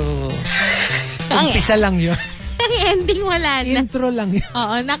 Pero, umpisa lang yun. Ang ending wala na. Intro lang yun.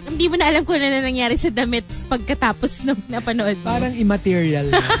 Oo, hindi mo na alam kung ano na nangyari sa damit pagkatapos nung napanood mo. Parang immaterial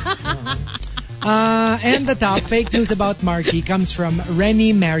na. And the top fake news about Markki comes from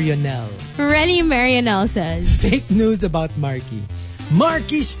Rennie Marionel. Rennie Marionel says, Fake news about Markki.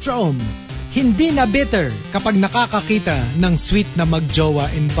 Markki Strom, hindi na bitter kapag nakakakita ng sweet na magjowa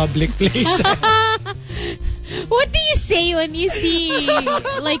in public places. what do you say when you see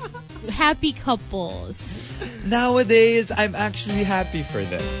like happy couples? Nowadays, I'm actually happy for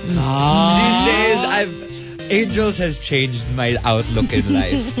them. These days, Angels has changed my outlook in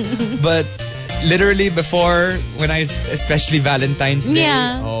life. But literally before, especially Valentine's Day,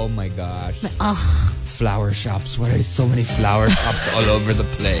 Yeah. oh my gosh. Flower shops. Why are there so many flower shops all over the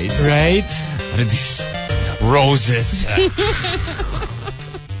place? Right? What are these roses?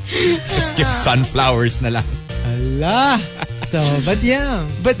 Just give sunflowers na lang. Ala. So, but yeah.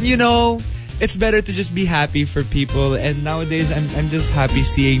 But you know, it's better to just be happy for people. And nowadays, I'm just happy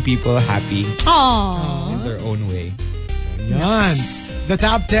seeing people happy Aww. in their own way. Yan. The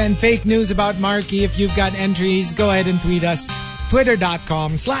top 10 fake news about Markki. If you've got entries, go ahead and tweet us.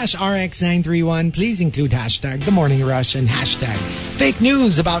 Twitter.com/RX931. Please include hashtag The Morning Rush and hashtag fake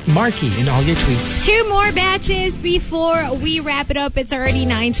news about Markki in all your tweets. 2 more batches before we wrap it up. It's already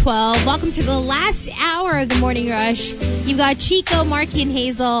 9:12. Welcome to the last hour of the Morning Rush. You've got Chico, Markki, and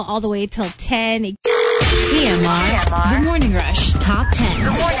Hazel all the way till 10. TMR. The Morning Rush Top 10.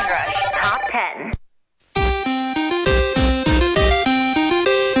 Morning Rush Top 10.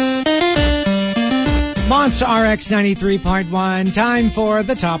 Monster RX 93.1. Time for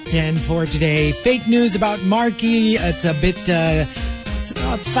the top 10 for today. Fake news about Markki. It's a bit, it's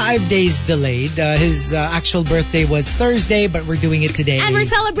about 5 days delayed. His actual birthday was Thursday, but we're doing it today. And we're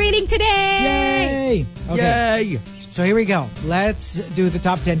celebrating today! Yay! Okay. Yay! So here we go. Let's do the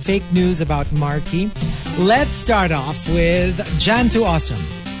top 10 fake news about Markki. Let's start off with Jan to Awesome.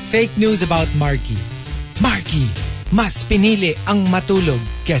 Fake news about Markki. Markki, mas pinili ang matulog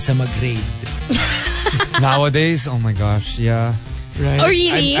kesa mag-grade. Nowadays, oh my gosh, yeah. Right? Oh,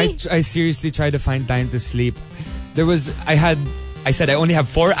 really? I seriously tried to find time to sleep. I said I only have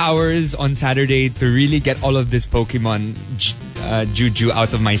 4 hours on Saturday to really get all of this Pokemon juju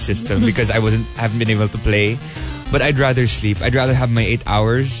out of my system because I haven't been able to play. But I'd rather sleep. I'd rather have my 8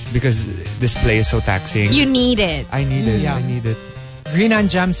 hours because this play is so taxing. You need it. I need it. Yeah. I need it. Green and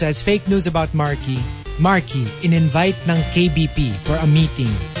Jam says, fake news about Markki. Markki, in-invite ng KBP for a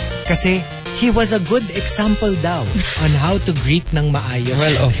meeting. Kasi he was a good example daw on how to greet ng maayos.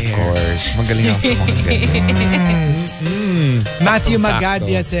 Well, of air. course. Magaling ako sa mga ganun. Matthew Sakto-sakto.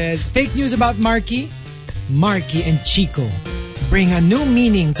 Magadia says, fake news about Markki. Markki and Chico bring a new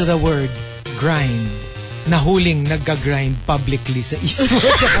meaning to the word grind. Nahuling nagga-grind publicly sa Eastwood.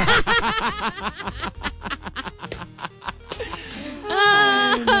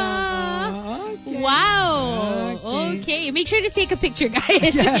 Wow. Okay. Make sure to take a picture, guys.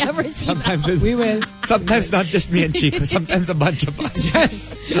 If you ever see Sometimes that. We will. Sometimes not just me and Chico. Sometimes a bunch of us.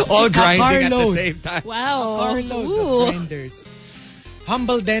 Yes. All grinding at the carload. same time. Wow. Carload Ooh. of grinders.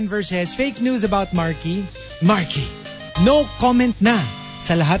 Humble Denver says, fake news about Markki. Markki, no comment na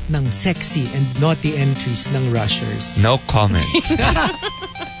sa lahat ng sexy and naughty entries ng rushers. No comment.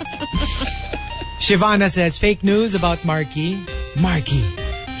 Shivana says, fake news about Markki. Markki,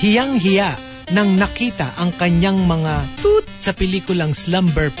 hiyang-hiya nang nakita ang kanyang mga toot sa pelikulang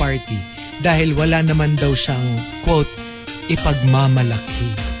Slumber Party dahil wala naman daw siyang, quote, ipagmamalaki.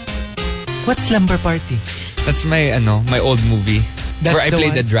 What's Slumber Party? That's my old movie. That's where I the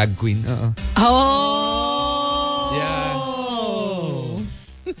played one? the drag queen. Oh.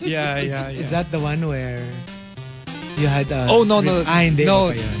 Yeah. Is that the one where you had a... Oh no. hindi.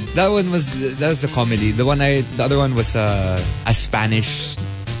 No, iba pa yun. that was a comedy. The other one was a Spanish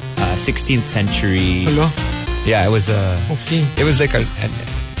 16th century. Hello? Yeah, it was Okay. It was like a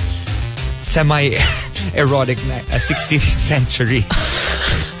semi erotic 16th century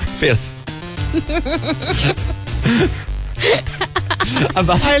film.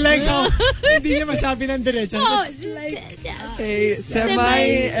 I like how hindi niya masabi ng diretso. Oh, A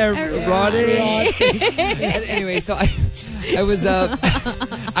semi-erotic. And anyway, so I was a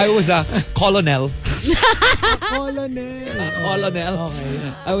colonel. Colonel.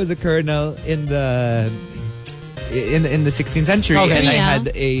 Okay. I was a colonel in the 16th century, Okay. and I Yeah. had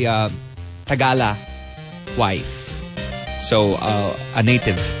a Tagala wife, so a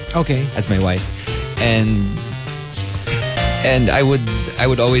native Okay. as my wife, and I would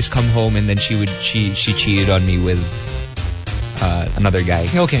always come home, and then she cheated on me with another guy.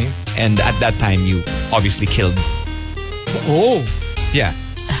 Okay. And at that time, you obviously killed. Oh. Yeah.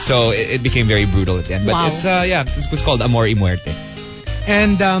 So it became very brutal at the end. But Wow. it's this was called Amor y Muerte.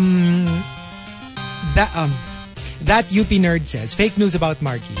 And that UP nerd says, fake news about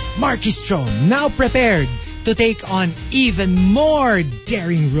Markki. Markki Strong now prepared to take on even more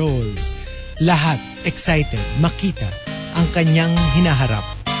daring roles. Lahat excited makita ang kanyang hinaharap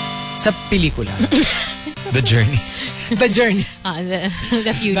sa pelikula. The journey. The journey. The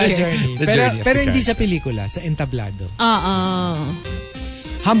future. The journey. The pero journey of pero the hindi sa character. pelikula, sa entablado. Uh-uh.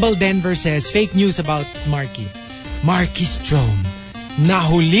 Humble Denver says, fake news about Markki. Markki Strong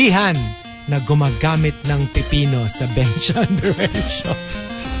nahulihan na gumagamit ng pipino sa bench underwear shop.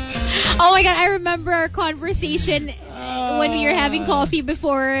 Oh my God, I remember our conversation when we were having coffee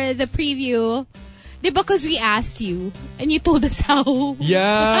before the preview. Because we asked you and you told us how.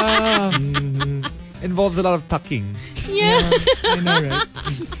 Yeah. Involves a lot of tucking. Yeah. I know, right?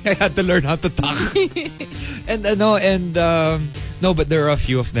 I had to learn how to tuck. No, but there are a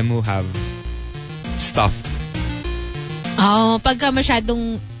few of them who have stuffed. Oh, pagka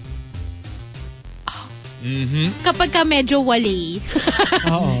masyadong... Kapag ka medyo wali,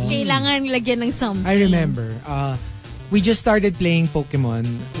 Oo. kailangan lagyan ng something. I remember. We just started playing Pokemon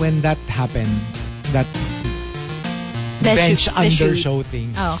when that happened. That The bench shoot- the under shoot. show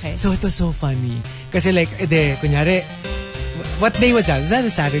thing. Oh, okay. So it was so funny. Kasi like, kunyari, what day was that? Was that a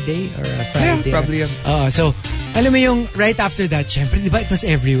Saturday or a Friday? Yeah, probably. So, alam mo yung right after that, syempre, di ba, it was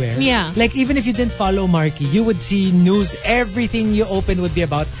everywhere. Yeah. Like, even if you didn't follow Markki, you would see news, everything you open would be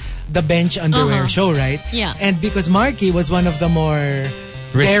about the bench underwear show, right? Yeah. And because Markki was one of the more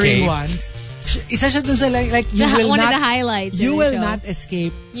Risque. daring ones, isa siya dun sa like you will one not, of the highlights. you in the will show. not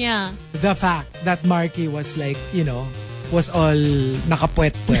escape Yeah. the fact that Markki was like, was all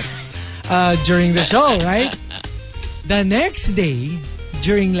nakapuwet-puwet during the show, right? The next day,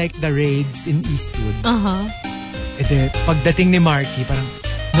 during like the raids in Eastwood, And then, pagdating ni Markki, parang,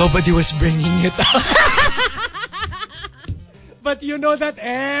 nobody was bringing it up. But you know that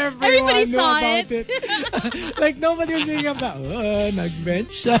everybody knew saw about it. Like, nobody was bringing up that,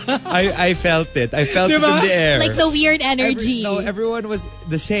 nag-bench siya. I felt it. I felt it in the air. Like the weird energy. Everyone was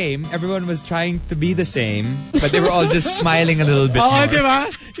the same. Everyone was trying to be the same. But they were all just smiling a little bit more. Di ba?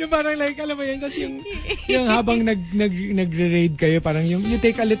 Yung parang like, alam mo yun, tapos yung habang nagre-raid kayo, parang you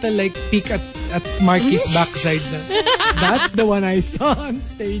take a little like peek at Markki's backside na. That's the one I saw on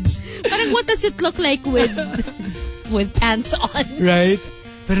stage. Parang what does it look like with pants on? Right?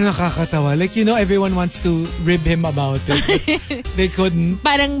 Pero nakakatawa. Like, everyone wants to rib him about it. They couldn't.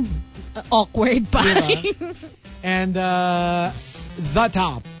 Parang awkward pa. Diba? And the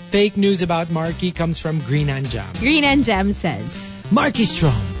top fake news about Markki comes from Green and Jam. Green and Jam says, Markki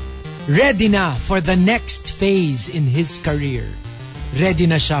Strong, ready na for the next phase in his career. Ready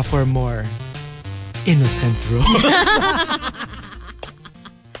na siya for more innocent role.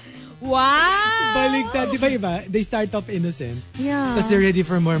 wow! Baligtad. Di ba iba? They start off innocent. Yeah. Tapos they're ready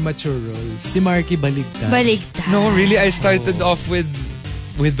for more mature roles. Si Markki baligtad. No, really, I started off with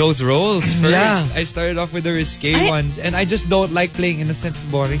those roles first. Yeah. I started off with the risque ones. And I just don't like playing innocent,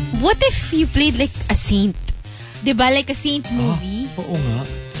 boring. What if you played like a saint? Diba? Like a saint movie? Oo nga.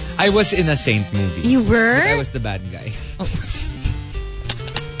 I was in a Saint movie. You were? But I was the bad guy.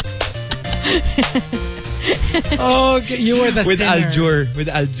 Okay, you were the with sinner. With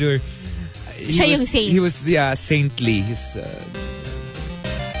Aljur. Siya yung saint. He was, saintly. He's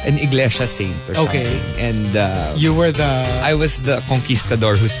an iglesia saint or something. And you were the... I was the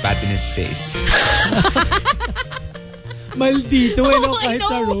conquistador who spat in his face. Maldito, kahit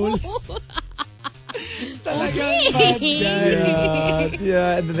sa roles. Talagang bad guy.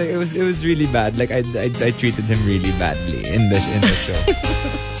 Yeah, and it was really bad. Like I treated him really badly in the show.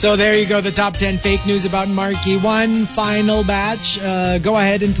 So there you go, the top 10 fake news about Markki. One final batch. Go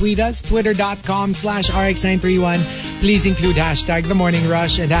ahead and tweet us, twitter.com/RX931. Please include hashtag The Morning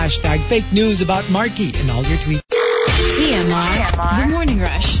Rush and hashtag fake news about Markki in all your tweets. TMR. The Morning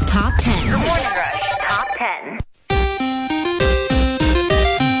Rush Top 10. The Morning Rush Top 10.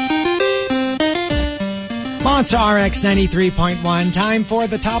 Monster RX 93.1. Time for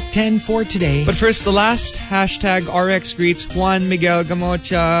the top 10 for today. But first, the last hashtag RX greets Juan Miguel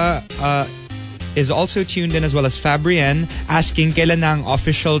Gamocha is also tuned in, as well as Fabrienne, asking kailan ang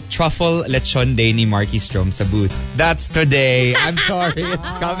official truffle lechon day ni Markki Strom sa booth. That's today. I'm sorry.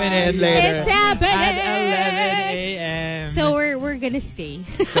 It's coming in later. It's happening. At 11 a.m. So we're gonna stay.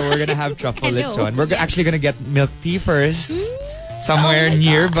 So we're gonna have truffle Hello. lechon. We're actually gonna get milk tea first. Somewhere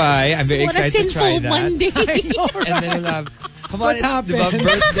nearby. I'm very excited to try that. Monday. I know, right? And then we'll have... Come on, What happened?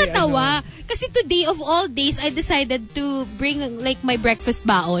 Nakakatawa. Kasi today of all days, I decided to bring like my breakfast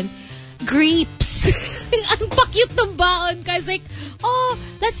baon. Grapes. Ang pa-cute ng baon. Cause like,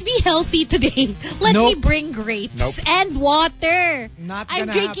 let's be healthy today. Let me bring grapes and water. Not I'm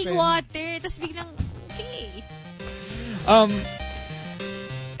gonna drinking happen. water. Tapos biglang, okay.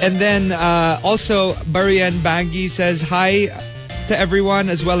 And then also Barian Bangi says hi to everyone,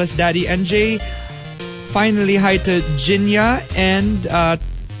 as well as Daddy NJ. Finally, hi to Jinya and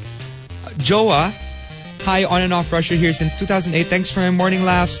Joa. Hi, on and off brusher here since 2008. Thanks for my morning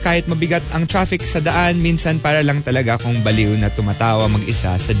laughs. Kahit mabigat ang traffic sa daan, minsan para lang talaga akong baliw na tumatawa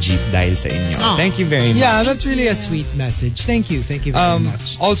mag-isa sa jeep dahil sa inyo. Aww. Thank you very much. Yeah, that's really a sweet message. Thank you very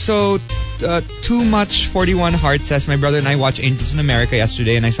much. Also, Too Much 41 Heart says, my brother and I watched Angels in America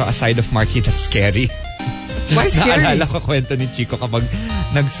yesterday and I saw a side of Markki that's scary. Why scary? Naalala ko kwento ni Chico kapag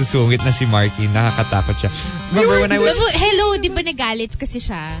nagsusungit na si Markki, nakakatakot siya. Remember when I was... Hello, di ba nagalit kasi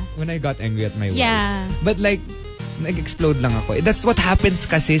siya? When I got angry at my wife. Yeah. But like, nag-explode lang ako. That's what happens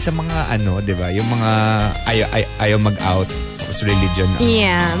kasi sa mga di ba? Yung mga ayaw mag-out. Tapos religion.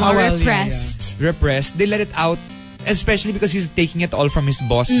 Yeah, more well, repressed. Yeah. Repressed. They let it out. Especially because he's taking it all from his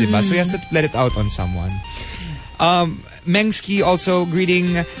boss, di ba? So he has to let it out on someone. Mengsky also greeting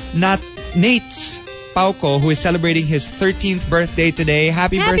Nate's Pauko, who is celebrating his 13th birthday today.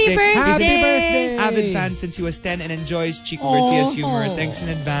 Happy birthday. Happy birthday. Avid fan since he was 10 and enjoys Chico Garcia's humor. Thanks in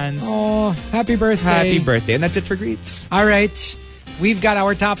advance. Oh, happy birthday. Happy birthday. And that's it for greets. All right. We've got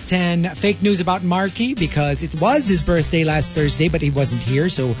our top 10 fake news about Markki because it was his birthday last Thursday, but he wasn't here,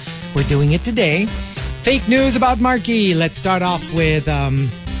 so we're doing it today. Fake news about Markki. Let's start off with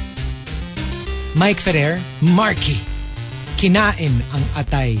Mike Ferrer. Markki, kinain ang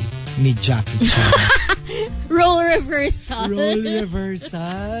atay ni Jackie Chan. Role reversal. Role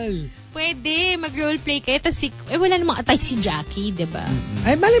reversal. Pwede, mag-roleplay kayo. Tapos, wala namang atay si Jackie, di ba?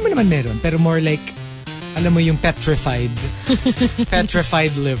 Ay, mali mo naman meron. Pero more like, alam mo yung petrified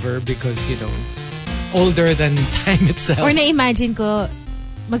liver because, older than time itself. Or na-imagine ko,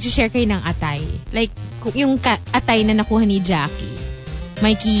 mag-share kayo ng atay. Like, yung atay na nakuha ni Jackie.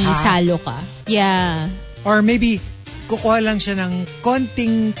 Mikey, salo ka. Yeah. Or maybe, kukuha lang siya ng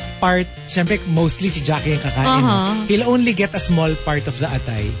konting part. Siyempre, mostly si Jackie yung kakain. He'll only get a small part of the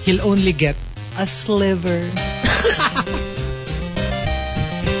atay. He'll only get a sliver.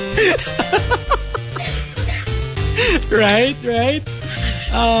 Right?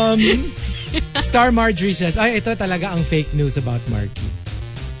 Star Marjorie says, ay, ito talaga ang fake news about Markki.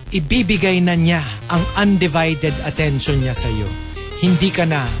 Ibibigay na niya ang undivided attention niya sa'yo. Hindi ka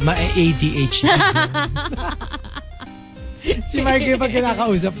na ma-ADHD. Si Markki, pag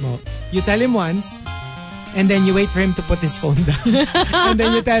kinakausap mo, you tell him once, and then you wait for him to put his phone down. And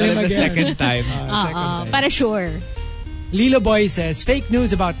then you tell him the again. second time. Para sure. Lilo Boy says, fake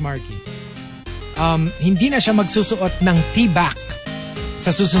news about Markki. Hindi na siya magsusuot ng T-back sa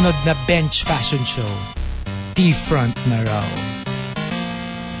susunod na bench fashion show. T-front na raw.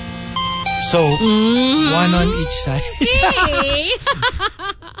 So, one on each side. Okay.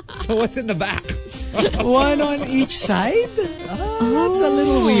 So what's in the back? One on each side? That's a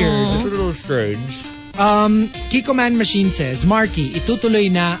little weird. It's a little strange. Kiko Man Machine says, Markki, itutuloy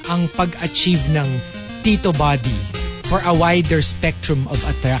na ang pag-achieve ng Tito Body for a wider spectrum of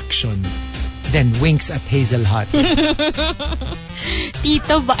attraction. Then winks at Hazel Hut.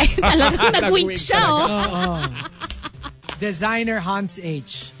 Tito ba? Talagang nag-wink siya, oh. Designer Hans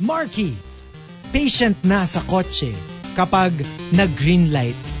H. Markki, patient na sa kotse kapag nag-green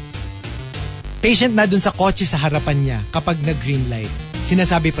light. Patient na dun sa kotse sa harapan niya kapag nag-green light.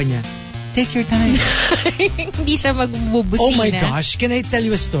 Sinasabi pa niya, take your time. Hindi siya magbubusina. Oh my gosh, can I tell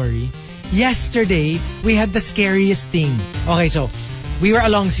you a story? Yesterday, we had the scariest thing. Okay, so, we were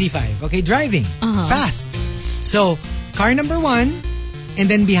along C5, okay, driving, fast. So, car number 1, and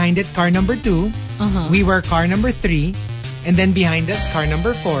then behind it, car number 2. We were car number 3, and then behind us, car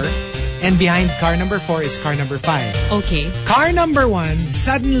number 4. And behind car number 4 is car number 5. Okay. Car number 1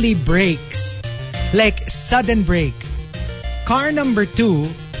 suddenly brakes. Like, sudden brake. Car number 2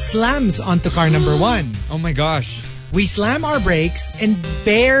 slams onto car number 1. Oh my gosh. We slam our brakes and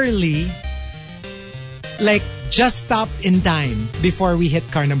barely, like, just stopped in time before we hit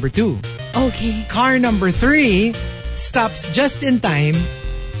car number 2. Okay. Car number 3 stops just in time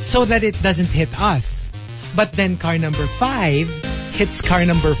so that it doesn't hit us. But then car number 5 hits car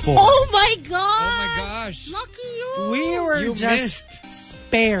number 4. Oh my gosh! Oh my gosh. Lucky you! We were You just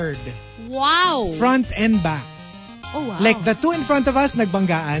spared. Wow! Front and back. Oh wow. Like the 2 in front of us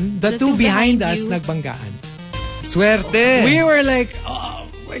nagbanggaan, the 2 behind us nagbanggaan. Swerte. We were like, oh,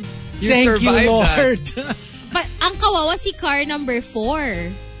 like, You thank you, survived Lord. But ang kawawa si car number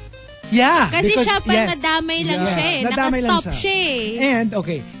 4. Yeah. Kasi because, siya pa yes, nadamay lang siya eh. nadamay lang Nakastop siya eh. And,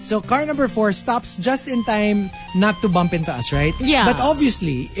 okay, so car number 4 stops just in time not to bump into us, right? Yeah. But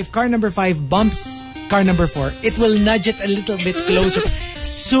obviously, if car number 5 bumps car number 4, it will nudge it a little bit closer.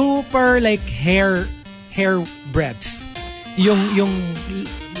 Super like hair breadth. Yung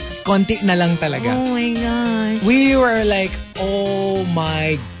konti na lang talaga. Oh my gosh. We were like, oh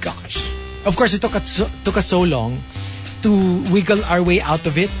my gosh. Of course, it took us so long to wiggle our way out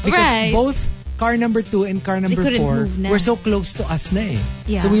of it because Right. both car number 2 and car number couldn't 4 move na. were so close to us na eh.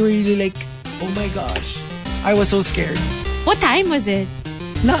 Yeah. So we were really like, oh my gosh. I was so scared. What time was it?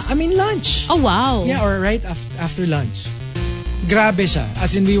 Lunch. Oh wow. Yeah, or right after lunch. Grabe siya.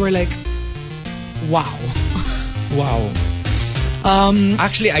 As in, we were like, wow. Wow.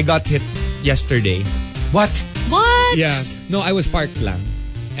 Actually, I got hit yesterday. What? What? Yeah. No, I was parked lang.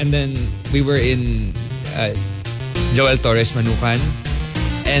 And then we were in Joel Torres Manukan.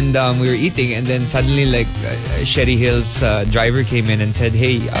 And we were eating. And then suddenly, like, Sherry Hill's driver came in and said,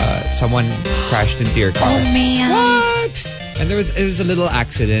 hey, someone crashed into your car. Oh man. What? And it was a little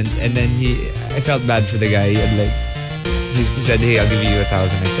accident. And then I felt bad for the guy. And like, he said, hey, I'll give you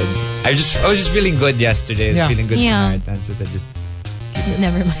 1,000. I was just feeling good yesterday. I was Yeah. feeling good Yeah. Samaritan. So I said, just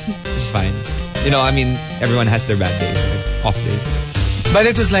Never mind. it's fine. You know, I mean, everyone has their bad days, like off days. But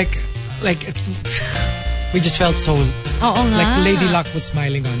it was like we just felt so Oo nga. like Lady Luck was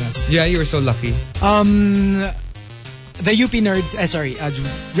smiling on us. Yeah, you were so lucky. The UP nerds,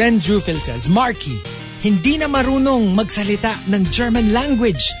 Renz Rufil says, Markki, hindi na marunong magsalita ng German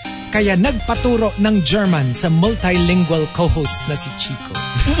language. Kaya nagpaturo ng German sa multilingual co-host na si Chico.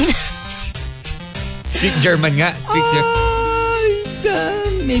 Speak German nga. Speak German.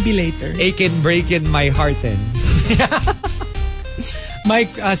 Maybe later. Aiken, breaking my heart in.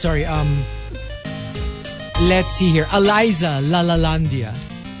 Mike, let's see here. Eliza Lalalandia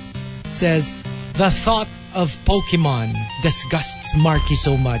says, the thought of Pokemon disgusts Markki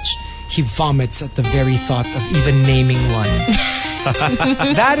so much. he vomits at the very thought of even naming one.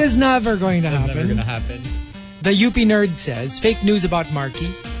 That is never going to happen. Never gonna happen. The UP nerd says, fake news about Markki.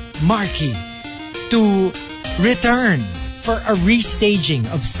 Markki to return for a restaging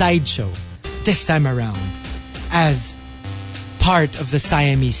of Sideshow this time around as part of the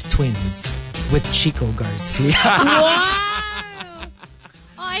Siamese twins with Chico Garcia. Wow!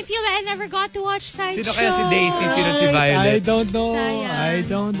 Oh, I feel that I never got to watch Sideshow. Sino kaya si Daisy? Sino si Violet? I don't know. Sayang. I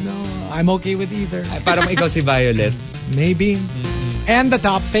don't know. I'm okay with either. Ay, parang ikaw si Violet. Maybe. And the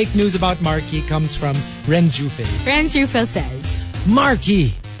top fake news about Markki comes from Renz Rufe. Renz Rufe says,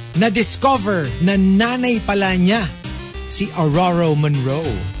 Markki, na-discover na nanay pala niya si Aurora Monroe.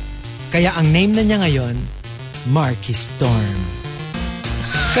 Kaya ang name na niya ngayon, Markki Storm.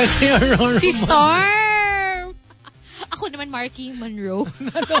 Kasi Aurora si Storm! Ako naman Markki Monroe.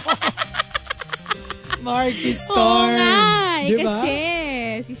 Markki Oo Storm. nga, Diba? kasi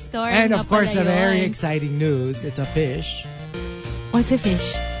si Storm And nga of course, the pala very yun. exciting news, it's a fish. What's a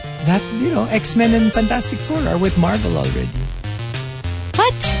fish? That, X-Men and Fantastic Four are with Marvel already.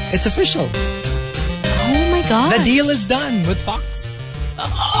 What? It's official. Oh my God. The deal is done with Fox.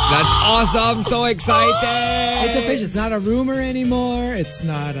 That's awesome. So excited. It's official. It's not a rumor anymore. It's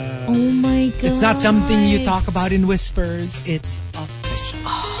not a... Oh my God. It's not something you talk about in whispers. It's official.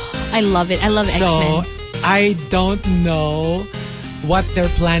 I love it. I love So, X-Men. I don't know what they're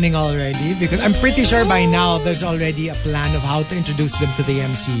planning already because I'm pretty sure by now there's already a plan of how to introduce them to the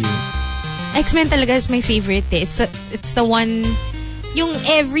MCU. X-Men talaga is my favorite eh. It's the one, yung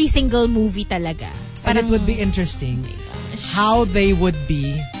every single movie talaga. And it would be interesting how they would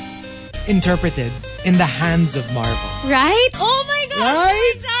be interpreted in the hands of Marvel. Right? Oh my God! Right? I'm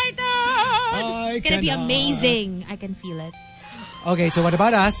so excited! I It's gonna be cannot. amazing. I can feel it. Okay, so what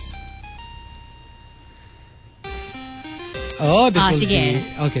about us? Oh, this will sige. be...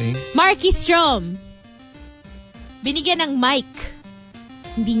 Okay. Markki Strom. Binigyan ng mic.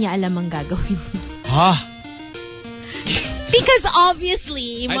 Hindi niya alam ang gagawin. Ah, Because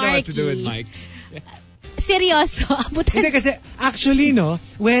obviously, I know what to do with Markki, mics. seryoso, abutan hindi kasi actually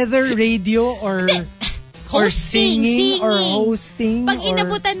whether radio or singing or hosting Pag or...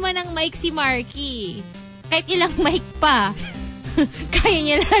 inabutan mo ng mic si Markki, kahit ilang mic pa, kaya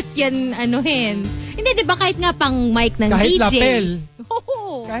niya lahat yan anuhin. Hindi, di ba kahit nga pang mic ng Kahit DJ? lapel.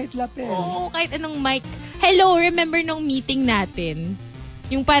 Oo. Kahit lapel. Oo, kahit anong mic. Hello, remember nung meeting natin?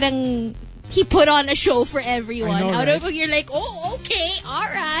 Yung parang he put on a show for everyone. I know, Out right? of you're like, oh, okay,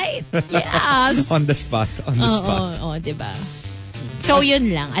 alright. Yes. On the spot. On the spot. Oo, diba? So,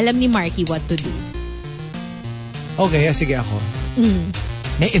 yun lang. Alam ni Markki what to do. Okay, sige ako.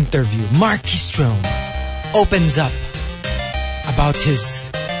 May interview. Markki Strom opens up about his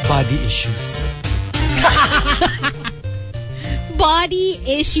body issues. Body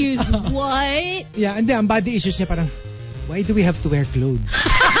issues. What? Yeah, and then ang body issues niya parang, why do we have to wear clothes?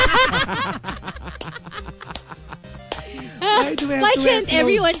 Why do we have Why to wear can't clothes?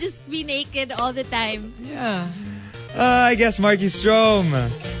 everyone just be naked all the time? Yeah. I guess Markki Strom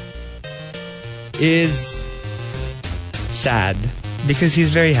is sad because he's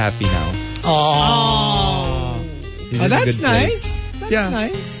very happy now. Oh, He's in a that's good place. nice. That's Yeah.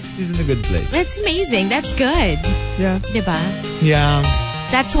 nice. He's in a good place. That's amazing. That's good. Yeah. Diba? Yeah.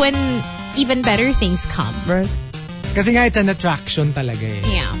 That's when even better things come. Right. Kasi nga it's an attraction talaga eh.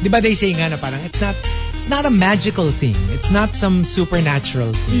 Yeah. Di ba they say nga na parang it's not a magical thing. It's not some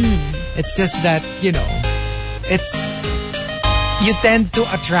supernatural thing. It's just that, you tend to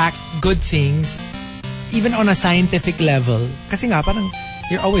attract good things even on a scientific level. Kasi nga parang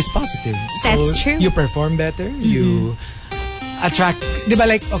you're always positive. So That's true. You perform better. You attract, di ba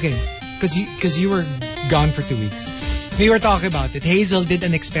like, okay, because you were gone for 2 weeks. We were talking about it. Hazel did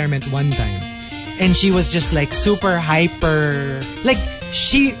an experiment one time. And she was just like super hyper, like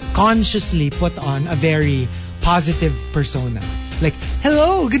she consciously put on a very positive persona. Like,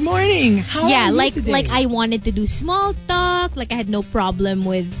 hello, good morning. How are you like today? like I wanted to do small talk. Like I had no problem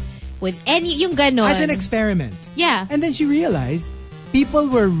with any yung ganon. As an experiment. Yeah. And then she realized people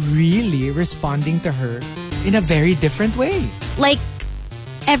were really responding to her in a very different way. Like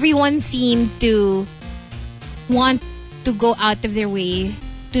everyone seemed to want to go out of their way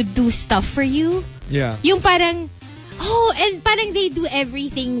to do stuff for you. Yeah. Yung parang, and parang they do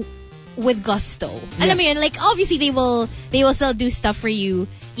everything with gusto. Alam mo yun, like obviously they will still do stuff for you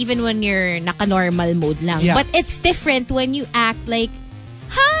even when you're naka-normal mode lang. Yeah. But it's different when you act like,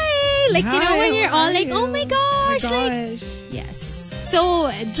 hi! Like, when you're all like, oh my gosh! Like, yes. So,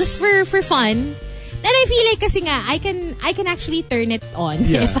 just for fun, and I feel like kasi nga, I can actually turn it on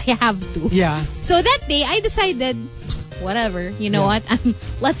Yeah. if I have to. Yeah. So that day, I decided, whatever. You know what?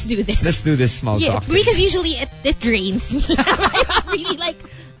 Let's do this. Let's do this small talk. Because usually it drains me. I'm really like,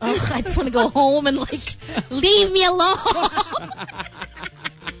 ugh, I just want to go home and like, leave me alone.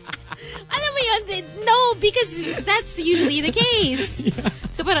 Alam mo yun? No, because that's usually the case.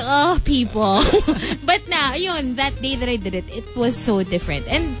 So parang, people. But na, yun, that day that I did it, it was so different.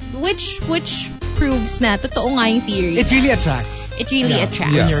 And which proves na totoo nga yung theory. It really attracts. It really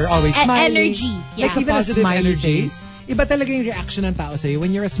attracts. When you're always smiling. Energy. Yeah. Like even a smiley energy. face. Iba talaga yung reaction ng tao sa'yo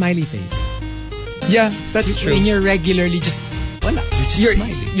when you're a smiley face. Yeah, that's true. When you're regularly just, wala, you're just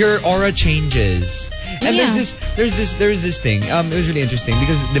smiling. Your aura changes. And there's this thing. It was really interesting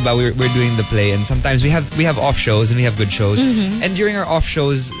because diba, we're doing the play and sometimes we have off shows and we have good shows. Mm-hmm. And during our off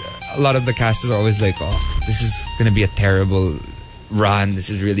shows, a lot of the casters are always like, oh, this is gonna be a terrible run. This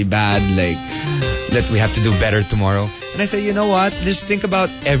is really bad. Like that we have to do better tomorrow. And I say, you know what? Just think about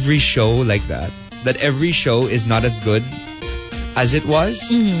every show like that. That every show is not as good as it was,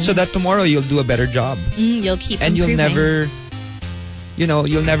 so that tomorrow you'll do a better job. You'll keep and improving.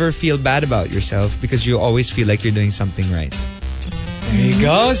 you'll never feel bad about yourself because you always feel like you're doing something right. There you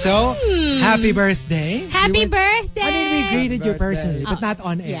go. So, happy birthday. Happy birthday! I mean, we greeted you personally, but not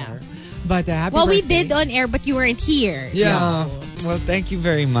on air. Yeah. But happy well, birthday. we did on air, but you weren't here. Yeah. So. Well, thank you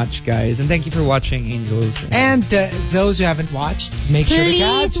very much, guys. And thank you for watching, Angels. And those who haven't watched, make sure to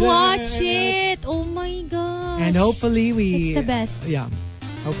Please catch watch it. Oh my gosh. And hopefully we... It's the best. Yeah.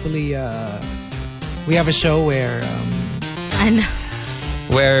 Hopefully we have a show where...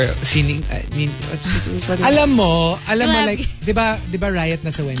 Where sining... alam mo like, di ba riot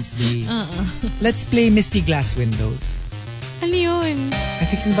na sa Wednesday? Let's play Misty Glass Windows. Ano yun? I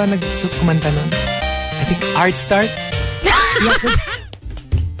think sino ba kumanta nun? I think Art Start.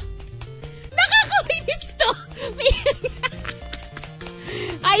 Nakakainis to!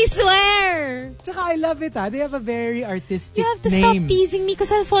 I swear! Tsaka I love it They have a very artistic You have to name. stop teasing me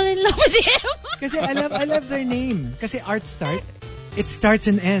because I'll fall in love with him. Kasi I love their name. Kasi Art Start, it starts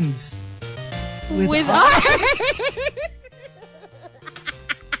and ends With art.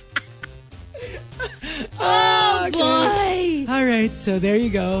 Oh boy! Alright, so there you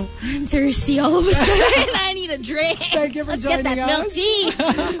go. I'm thirsty all of a sudden. I need a drink. Thank you for Let's joining get that milk us. tea.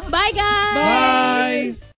 Bye guys! Bye!